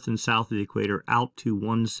 degrees north and south of the equator, out to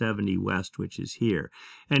 170 west, which is here.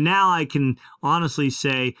 And now I can honestly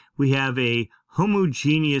say we have a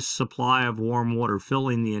homogeneous supply of warm water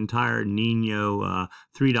filling the entire Nino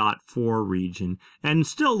 3.4 region, and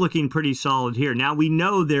still looking pretty solid here. Now, we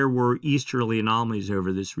know there were easterly anomalies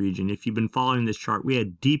over this region. If you've been following this chart, we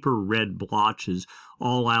had deeper red blotches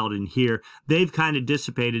all out in here. They've kind of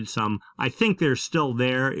dissipated some. I think they're still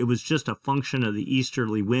there. It was just a function of the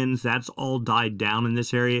easterly winds. That's all died down in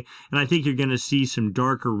this area, and I think you're going to see some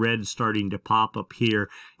darker red starting to pop up here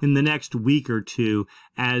in the next week or two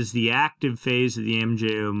as the active phase of the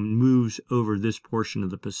MJO moves over this portion of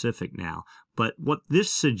the Pacific now. But what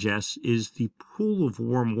this suggests is the pool of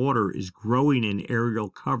warm water is growing in aerial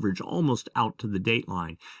coverage almost out to the date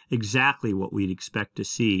line, exactly what we'd expect to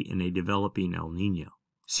see in a developing El Nino.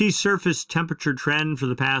 Sea surface temperature trend for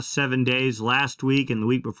the past 7 days, last week and the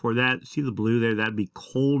week before that. See the blue there? That'd be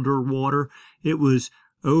colder water. It was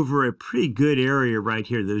over a pretty good area right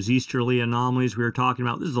here, those easterly anomalies we were talking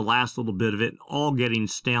about. This is the last little bit of it, all getting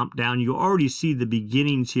stamped down. You already see the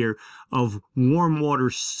beginnings here of warm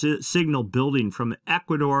water signal building from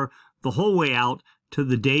Ecuador the whole way out to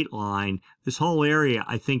the date line. This whole area,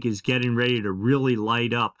 I think, is getting ready to really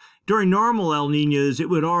light up. During normal El Ninos, it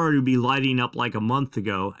would already be lighting up like a month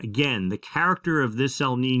ago. Again, the character of this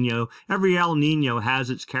El Nino, every El Nino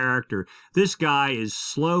has its character. This guy is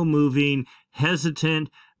slow-moving, hesitant,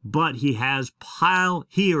 but he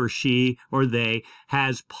or she or they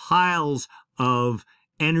has piles of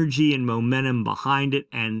energy and momentum behind it,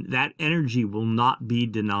 and that energy will not be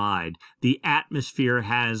denied. The atmosphere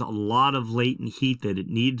has a lot of latent heat that it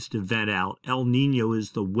needs to vent out. El Nino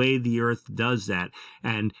is the way the Earth does that,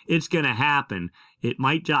 and it's going to happen. It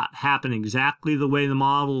might not happen exactly the way the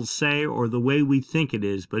models say or the way we think it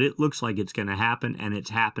is, but it looks like it's going to happen, and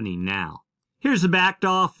it's happening now. Here's the backed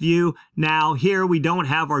off view. Now here we don't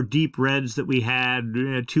have our deep reds that we had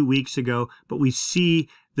 2 weeks ago, but we see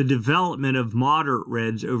the development of moderate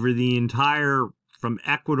reds over the entire, from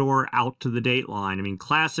Ecuador out to the date line. I mean,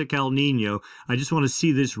 classic El Nino. I just want to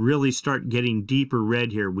see this really start getting deeper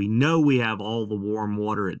red here. We know we have all the warm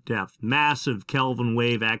water at depth. Massive Kelvin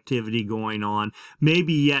wave activity going on.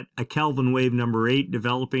 Maybe yet a Kelvin wave number 8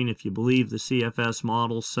 developing if you believe the CFS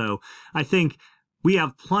model. So I think we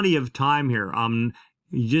have plenty of time here.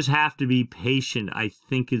 You just have to be patient, I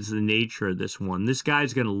think, is the nature of this one. This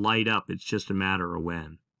guy's going to light up. It's just a matter of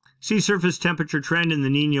when. Sea surface temperature trend in the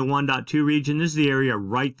Nino 1.2 region. This is the area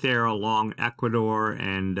right there along Ecuador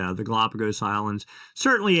and the Galapagos Islands.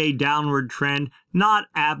 Certainly a downward trend. not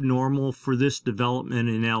abnormal for this development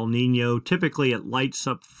in El Nino. Typically, it lights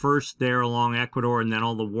up first there along Ecuador, and then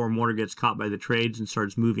all the warm water gets caught by the trades and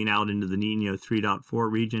starts moving out into the Nino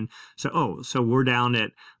 3.4 region. So we're down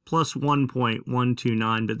at plus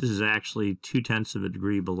 1.129, but this is actually 0.2 of a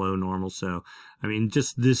degree below normal. So, I mean,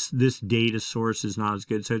 just this data source is not as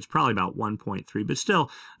good. So it's probably about 1.3, but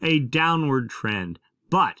still a downward trend.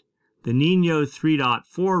 But the Nino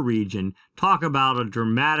 3.4 region, talk about a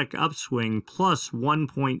dramatic upswing, plus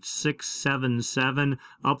 1.677,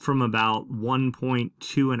 up from about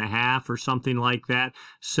 1.2.5 or something like that.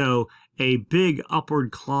 So a big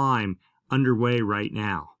upward climb underway right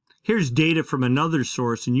now. Here's data from another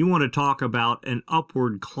source, and you want to talk about an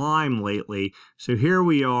upward climb lately. So here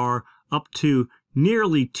we are up to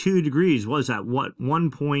nearly 2 degrees. What is that? What,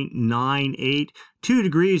 1.98? 2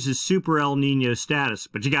 degrees is super El Nino status,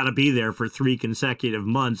 but you got to be there for 3 consecutive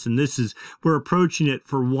months, and we're approaching it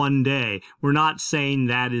for 1 day. We're not saying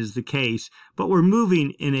that is the case, but we're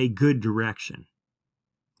moving in a good direction.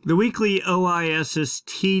 The weekly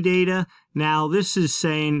OISST data, now this is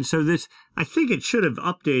saying, so this, I think it should have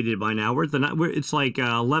updated by now. It's like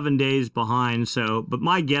 11 days behind, so, but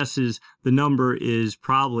my guess is the number is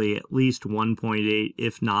probably at least 1.8,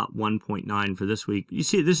 if not 1.9 for this week. You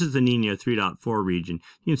see, this is the Nino 3.4 region.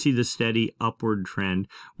 You can see the steady upward trend,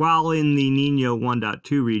 while in the Nino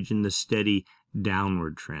 1.2 region, the steady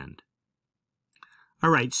downward trend. All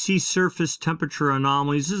right, sea surface temperature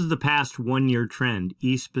anomalies. This is the past 1-year trend.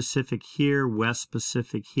 East Pacific here, West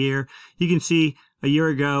Pacific here. You can see a year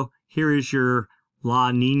ago, here is your La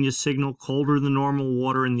Nina signal, colder than normal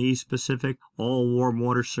water in the East Pacific, all warm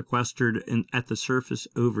water sequestered at the surface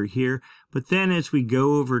over here. But then as we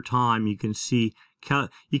go over time, you can see,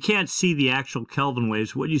 you can't see the actual Kelvin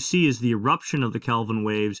waves. What you see is the eruption of the Kelvin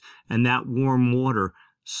waves and that warm water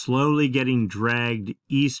slowly getting dragged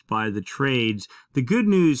east by the trades. The good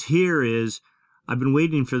news here is, I've been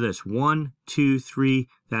waiting for this. 1, 2, 3,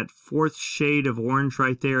 that 4th shade of orange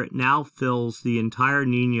right there, it now fills the entire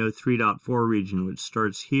Nino 3.4 region, which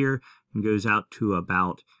starts here and goes out to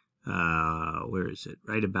about, where is it?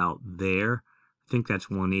 Right about there. I think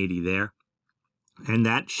that's 180 there. And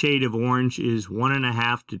that shade of orange is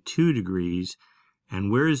 1.5 to 2 degrees.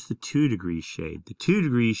 And where is the 2 degree shade? The 2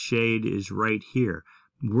 degree shade is right here,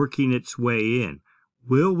 working its way in.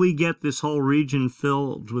 Will we get this whole region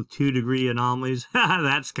filled with 2 degree anomalies?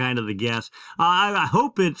 That's kind of the guess. I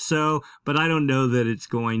hope it's so, but I don't know that it's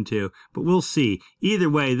going to. But we'll see. Either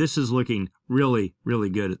way, this is looking really, really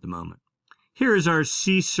good at the moment. Here is our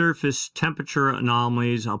sea surface temperature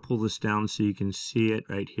anomalies. I'll pull this down so you can see it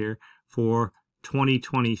right here for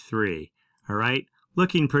 2023. All right.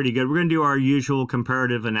 Looking pretty good. We're going to do our usual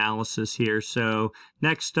comparative analysis here. So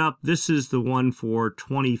next up, this is the one for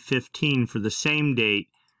 2015 for the same date.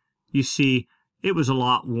 You see it was a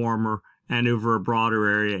lot warmer and over a broader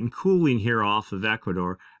area and cooling here off of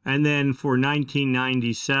Ecuador. And then for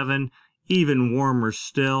 1997, even warmer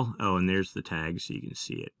still. Oh, and there's the tag so you can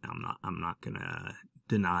see it. I'm not going to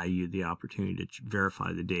deny you the opportunity to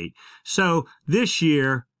verify the date. So this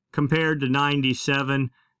year compared to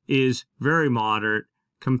 97, is very moderate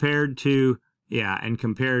compared to,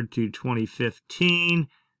 compared to 2015,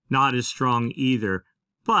 not as strong either.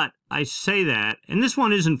 But I say that, and this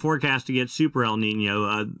one isn't forecast to get super El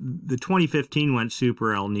Nino. The 2015 went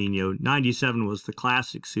super El Nino. 97 was the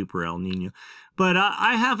classic super El Nino. But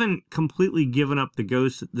I haven't completely given up the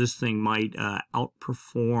ghost that this thing might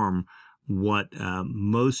outperform what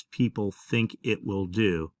most people think it will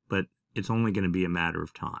do. But it's only going to be a matter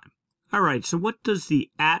of time. All right, so what does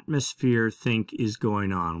the atmosphere think is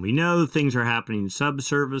going on? We know things are happening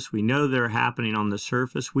subsurface. We know they're happening on the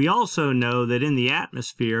surface. We also know that in the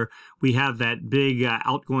atmosphere, we have that big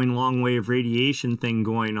outgoing long wave radiation thing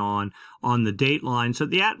going on the dateline. So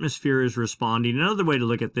the atmosphere is responding. Another way to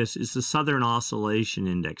look at this is the Southern Oscillation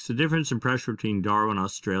Index, the difference in pressure between Darwin,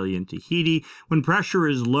 Australia, and Tahiti. When pressure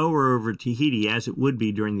is lower over Tahiti, as it would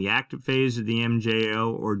be during the active phase of the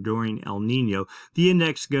MJO or during El Nino, the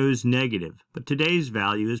index goes negative. But today's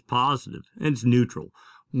value is positive. It's neutral,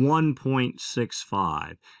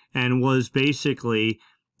 1.65, and was basically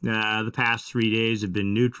the past 3 days have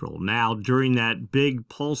been neutral. Now, during that big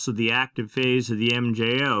pulse of the active phase of the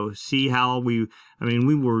MJO, see how we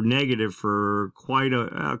were negative for quite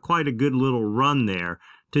a good little run there.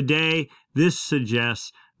 Today, this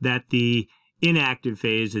suggests that the inactive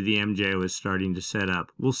phase of the MJO is starting to set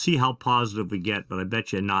up. We'll see how positive we get, but I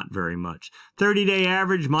bet you not very much. 30-day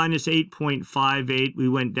average, minus 8.58. We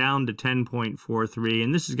went down to 10.43,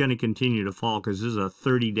 and this is going to continue to fall because this is a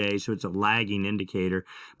 30-day, so it's a lagging indicator.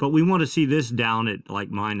 But we want to see this down at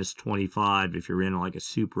like minus 25 if you're in like a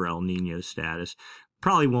super El Nino status.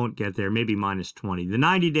 Probably won't get there, maybe minus 20. The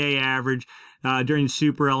 90-day average during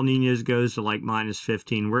super El Ninos goes to like minus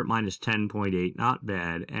 15. We're at minus 10.8, not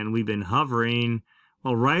bad. And we've been hovering,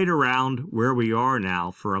 well, right around where we are now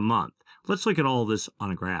for a month. Let's look at all this on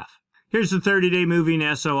a graph. Here's the 30-day moving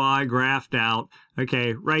SOI graphed out.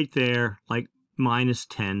 Okay, right there, like minus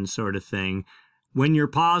 10 sort of thing. When you're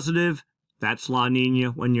positive, that's La Nina.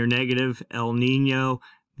 When you're negative, El Nino.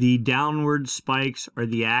 The downward spikes are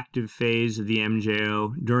the active phase of the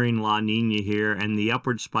MJO during La Nina here, and the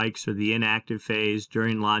upward spikes are the inactive phase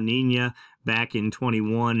during La Nina back in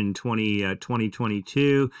 21 and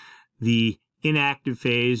 2022. The inactive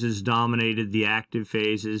phases dominated the active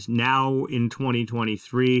phases. Now in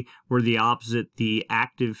 2023, we're the opposite. The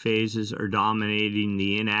active phases are dominating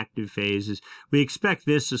the inactive phases. We expect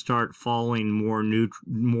this to start falling more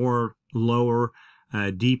lower,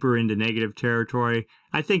 deeper into negative territory.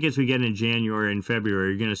 I think as we get into January and February,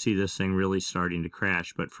 you're going to see this thing really starting to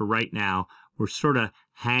crash. But for right now, we're sort of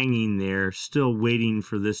hanging there, still waiting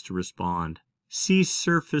for this to respond. Sea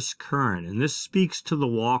surface current, and this speaks to the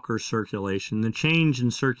Walker circulation, the change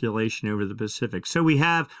in circulation over the Pacific. So we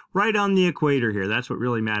have right on the equator here, that's what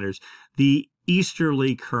really matters, the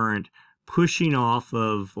easterly current pushing off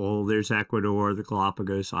of, well, there's Ecuador, the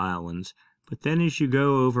Galapagos Islands. But then as you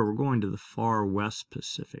go over, we're going to the far west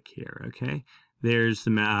Pacific here, okay? There's the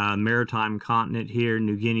maritime continent here,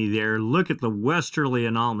 New Guinea there. Look at the westerly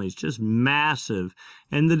anomalies, just massive.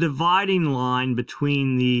 And the dividing line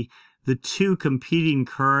between the two competing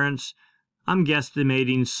currents, I'm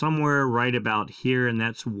guesstimating somewhere right about here, and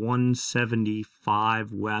that's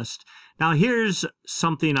 175 west. Now here's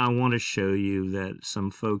something I want to show you that some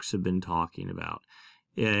folks have been talking about.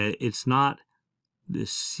 It's not the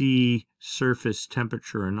sea surface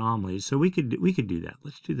temperature anomalies. So we could do that.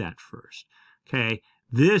 Let's do that first. Okay,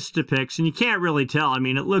 this depicts, and you can't really tell. I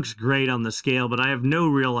mean, it looks great on the scale, but I have no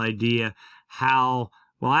real idea how.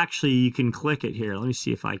 Well, actually, you can click it here. Let me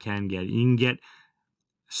see if I can get it. You can get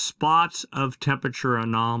spots of temperature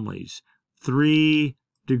anomalies. 3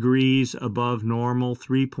 degrees above normal,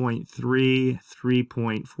 3.3,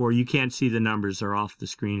 3.4. You can't see the numbers. They're off the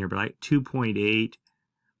screen here, but like 2.8.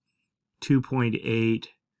 2.8,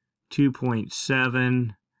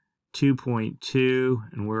 2.7, 2.2,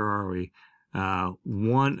 and where are we?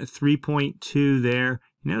 3.2 there.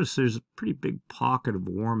 You notice there's a pretty big pocket of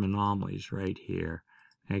warm anomalies right here,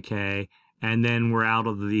 okay? And then we're out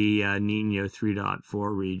of the Nino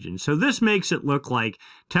 3.4 region. So this makes it look like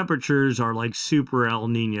temperatures are like super El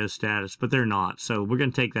Nino status, but they're not. So we're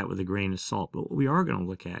going to take that with a grain of salt. But what we are going to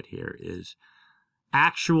look at here is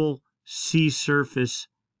actual sea surface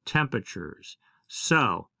temperatures.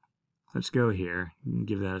 So let's go here and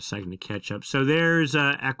give that a second to catch up. So there's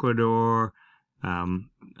Ecuador,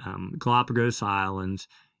 Galapagos Islands,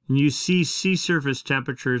 and you see sea surface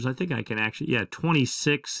temperatures. I think I can actually,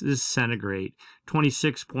 26, this is centigrade,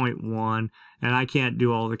 26.1, and I can't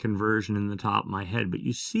do all the conversion in the top of my head, but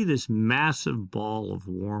you see this massive ball of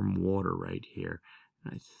warm water right here.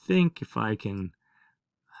 And I think if I can,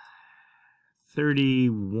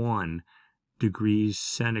 31 degrees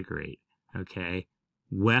centigrade, okay?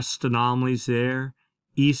 West anomalies there,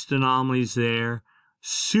 east anomalies there,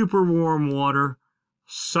 super warm water,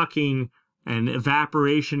 sucking and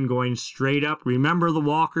evaporation going straight up. Remember the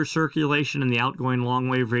Walker circulation and the outgoing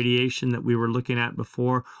long-wave radiation that we were looking at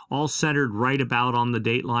before, all centered right about on the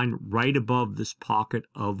date line, right above this pocket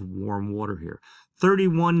of warm water here.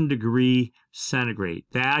 31 degree centigrade.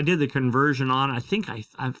 I did the conversion on. I think I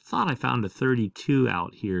thought I found a 32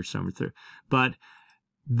 out here somewhere, but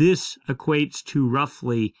this equates to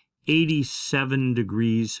roughly 87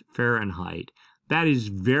 degrees Fahrenheit. That is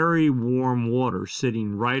very warm water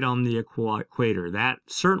sitting right on the equator. That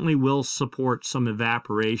certainly will support some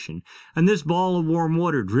evaporation. And this ball of warm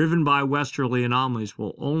water, driven by westerly anomalies,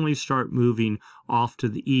 will only start moving off to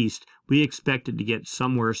the east. We expect it to get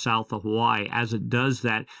somewhere south of Hawaii. As it does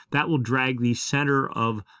that, that will drag the center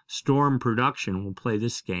of storm production. We'll play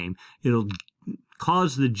this game. It'll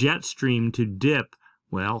cause the jet stream to dip,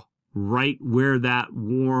 well, right where that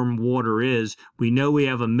warm water is. We know we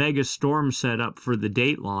have a mega storm set up for the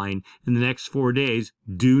dateline in the next 4 days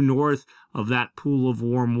due north of that pool of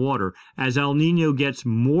warm water. As El Nino gets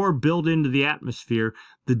more built into the atmosphere,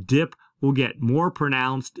 the dip will get more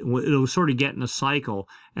pronounced. It'll sort of get in a cycle.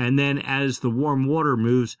 And then as the warm water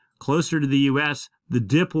moves closer to the U.S., the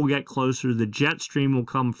dip will get closer, the jet stream will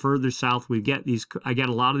come further south. I get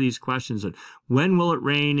a lot of these questions of when will it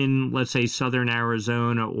rain in, let's say, southern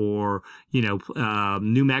Arizona or,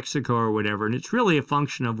 New Mexico or whatever. And it's really a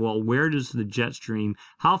function of, well, where does the jet stream,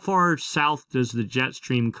 how far south does the jet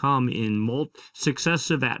stream come in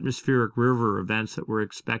successive atmospheric river events that we're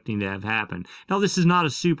expecting to have happen. Now, this is not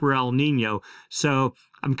a super El Nino, so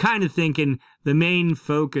I'm kind of thinking the main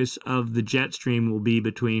focus of the jet stream will be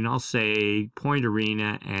between, I'll say, Point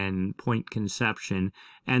Arena and Point Conception,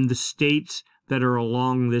 and the states that are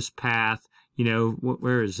along this path,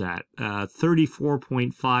 where is that?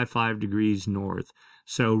 34.55 degrees north.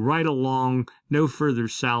 So right along, no further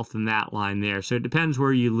south than that line there. So it depends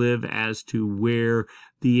where you live as to where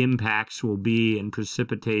the impacts will be and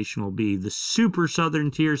precipitation will be. The super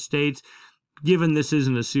southern tier states, given this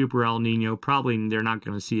isn't a super El Nino, probably they're not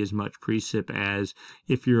going to see as much precip as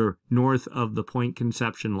if you're north of the Point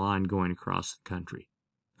Conception line going across the country.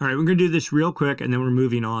 All right, we're going to do this real quick, and then we're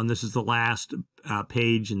moving on. This is the last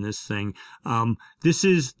page in this thing. This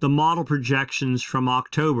is the model projections from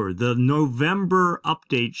October. The November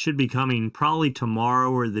update should be coming probably tomorrow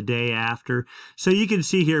or the day after. So you can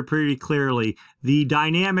see here pretty clearly the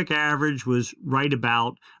dynamic average was right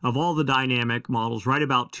about, of all the dynamic models, right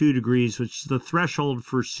about 2 degrees, which is the threshold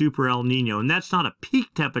for super El Nino. And that's not a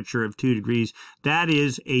peak temperature of 2 degrees. That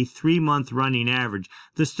is a 3-month running average.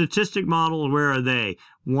 The statistic model, where are they?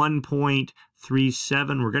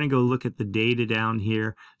 1.37. We're going to go look at the data down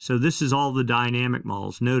here. So this is all the dynamic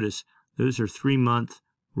models. Notice those are 3-month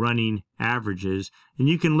running averages. And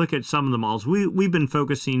you can look at some of the models. We've been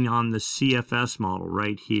focusing on the CFS model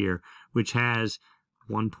right here, which has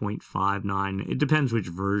 1.59. It depends which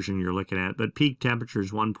version you're looking at, but peak temperature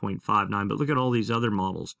is 1.59. But look at all these other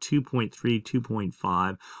models, 2.3,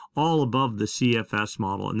 2.5, all above the CFS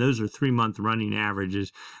model, and those are 3-month running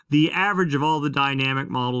averages. The average of all the dynamic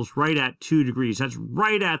models right at 2 degrees. That's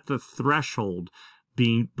right at the threshold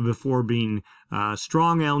before being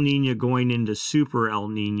strong El Nino going into super El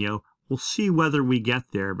Nino. We'll see whether we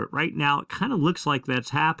get there, but right now it kind of looks like that's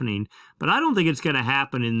happening. But I don't think it's going to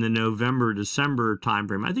happen in the November, December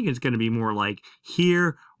timeframe. I think it's going to be more like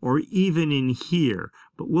here or even in here,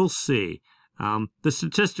 but we'll see. The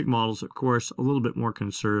statistic models, of course, a little bit more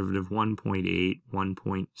conservative, 1.8,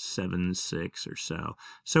 1.76 or so.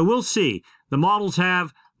 So we'll see. The models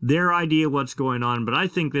have their idea what's going on, but I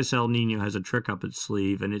think this El Nino has a trick up its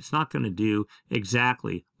sleeve, and it's not going to do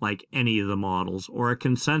exactly like any of the models or a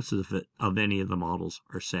consensus of any of the models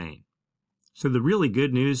are saying. So the really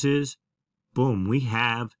good news is, boom, we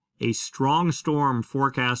have a strong storm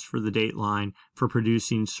forecast for the dateline for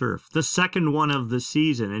producing surf. The second one of the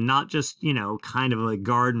season, and not just, kind of a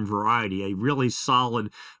garden variety, a really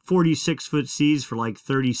solid 46-foot seas for like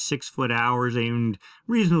 36-foot hours, aimed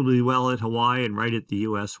reasonably well at Hawaii and right at the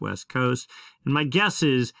U.S. West Coast. And my guess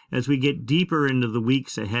is, as we get deeper into the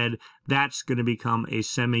weeks ahead, that's going to become a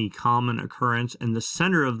semi-common occurrence, and the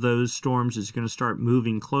center of those storms is going to start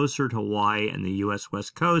moving closer to Hawaii and the U.S.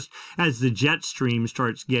 West Coast as the jet stream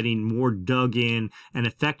starts getting more dug in and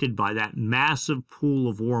affected by that massive pool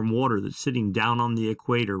of warm water that's sitting down on the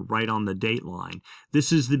equator right on the dateline.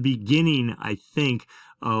 This is the beginning, I think,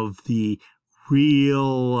 of the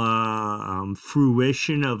real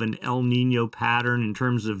fruition of an El Nino pattern in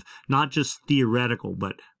terms of not just theoretical,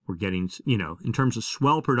 but we're getting, in terms of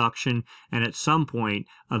swell production, and at some point,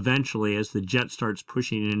 eventually, as the jet starts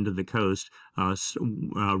pushing into the coast,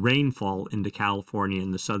 rainfall into California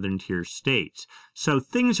and the southern tier states. So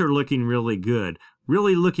things are looking really good.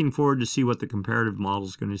 Really looking forward to see what the comparative model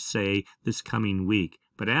is going to say this coming week.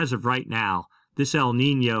 But as of right now, this El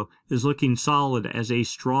Nino is looking solid as a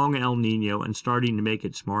strong El Nino and starting to make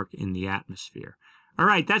its mark in the atmosphere. All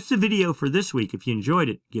right, that's the video for this week. If you enjoyed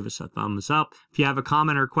it, give us a thumbs up. If you have a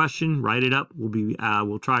comment or question, write it up.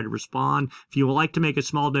 We'll try to respond. If you would like to make a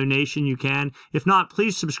small donation, you can. If not,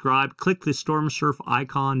 please subscribe. Click the Stormsurf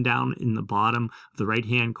icon down in the bottom of the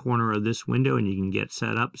right-hand corner of this window, and you can get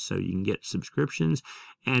set up so you can get subscriptions.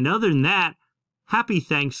 And other than that, happy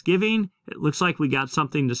Thanksgiving. It looks like we got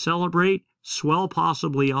something to celebrate. Swell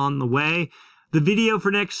possibly on the way. The video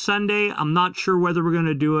for next Sunday, I'm not sure whether we're going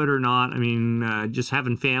to do it or not. I mean, just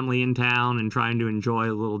having family in town and trying to enjoy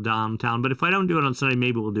a little downtown. But if I don't do it on Sunday,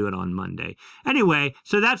 maybe we'll do it on Monday. Anyway,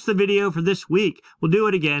 so that's the video for this week. We'll do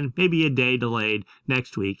it again, maybe a day delayed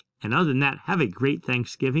next week. And other than that, have a great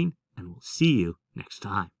Thanksgiving, and we'll see you next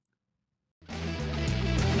time.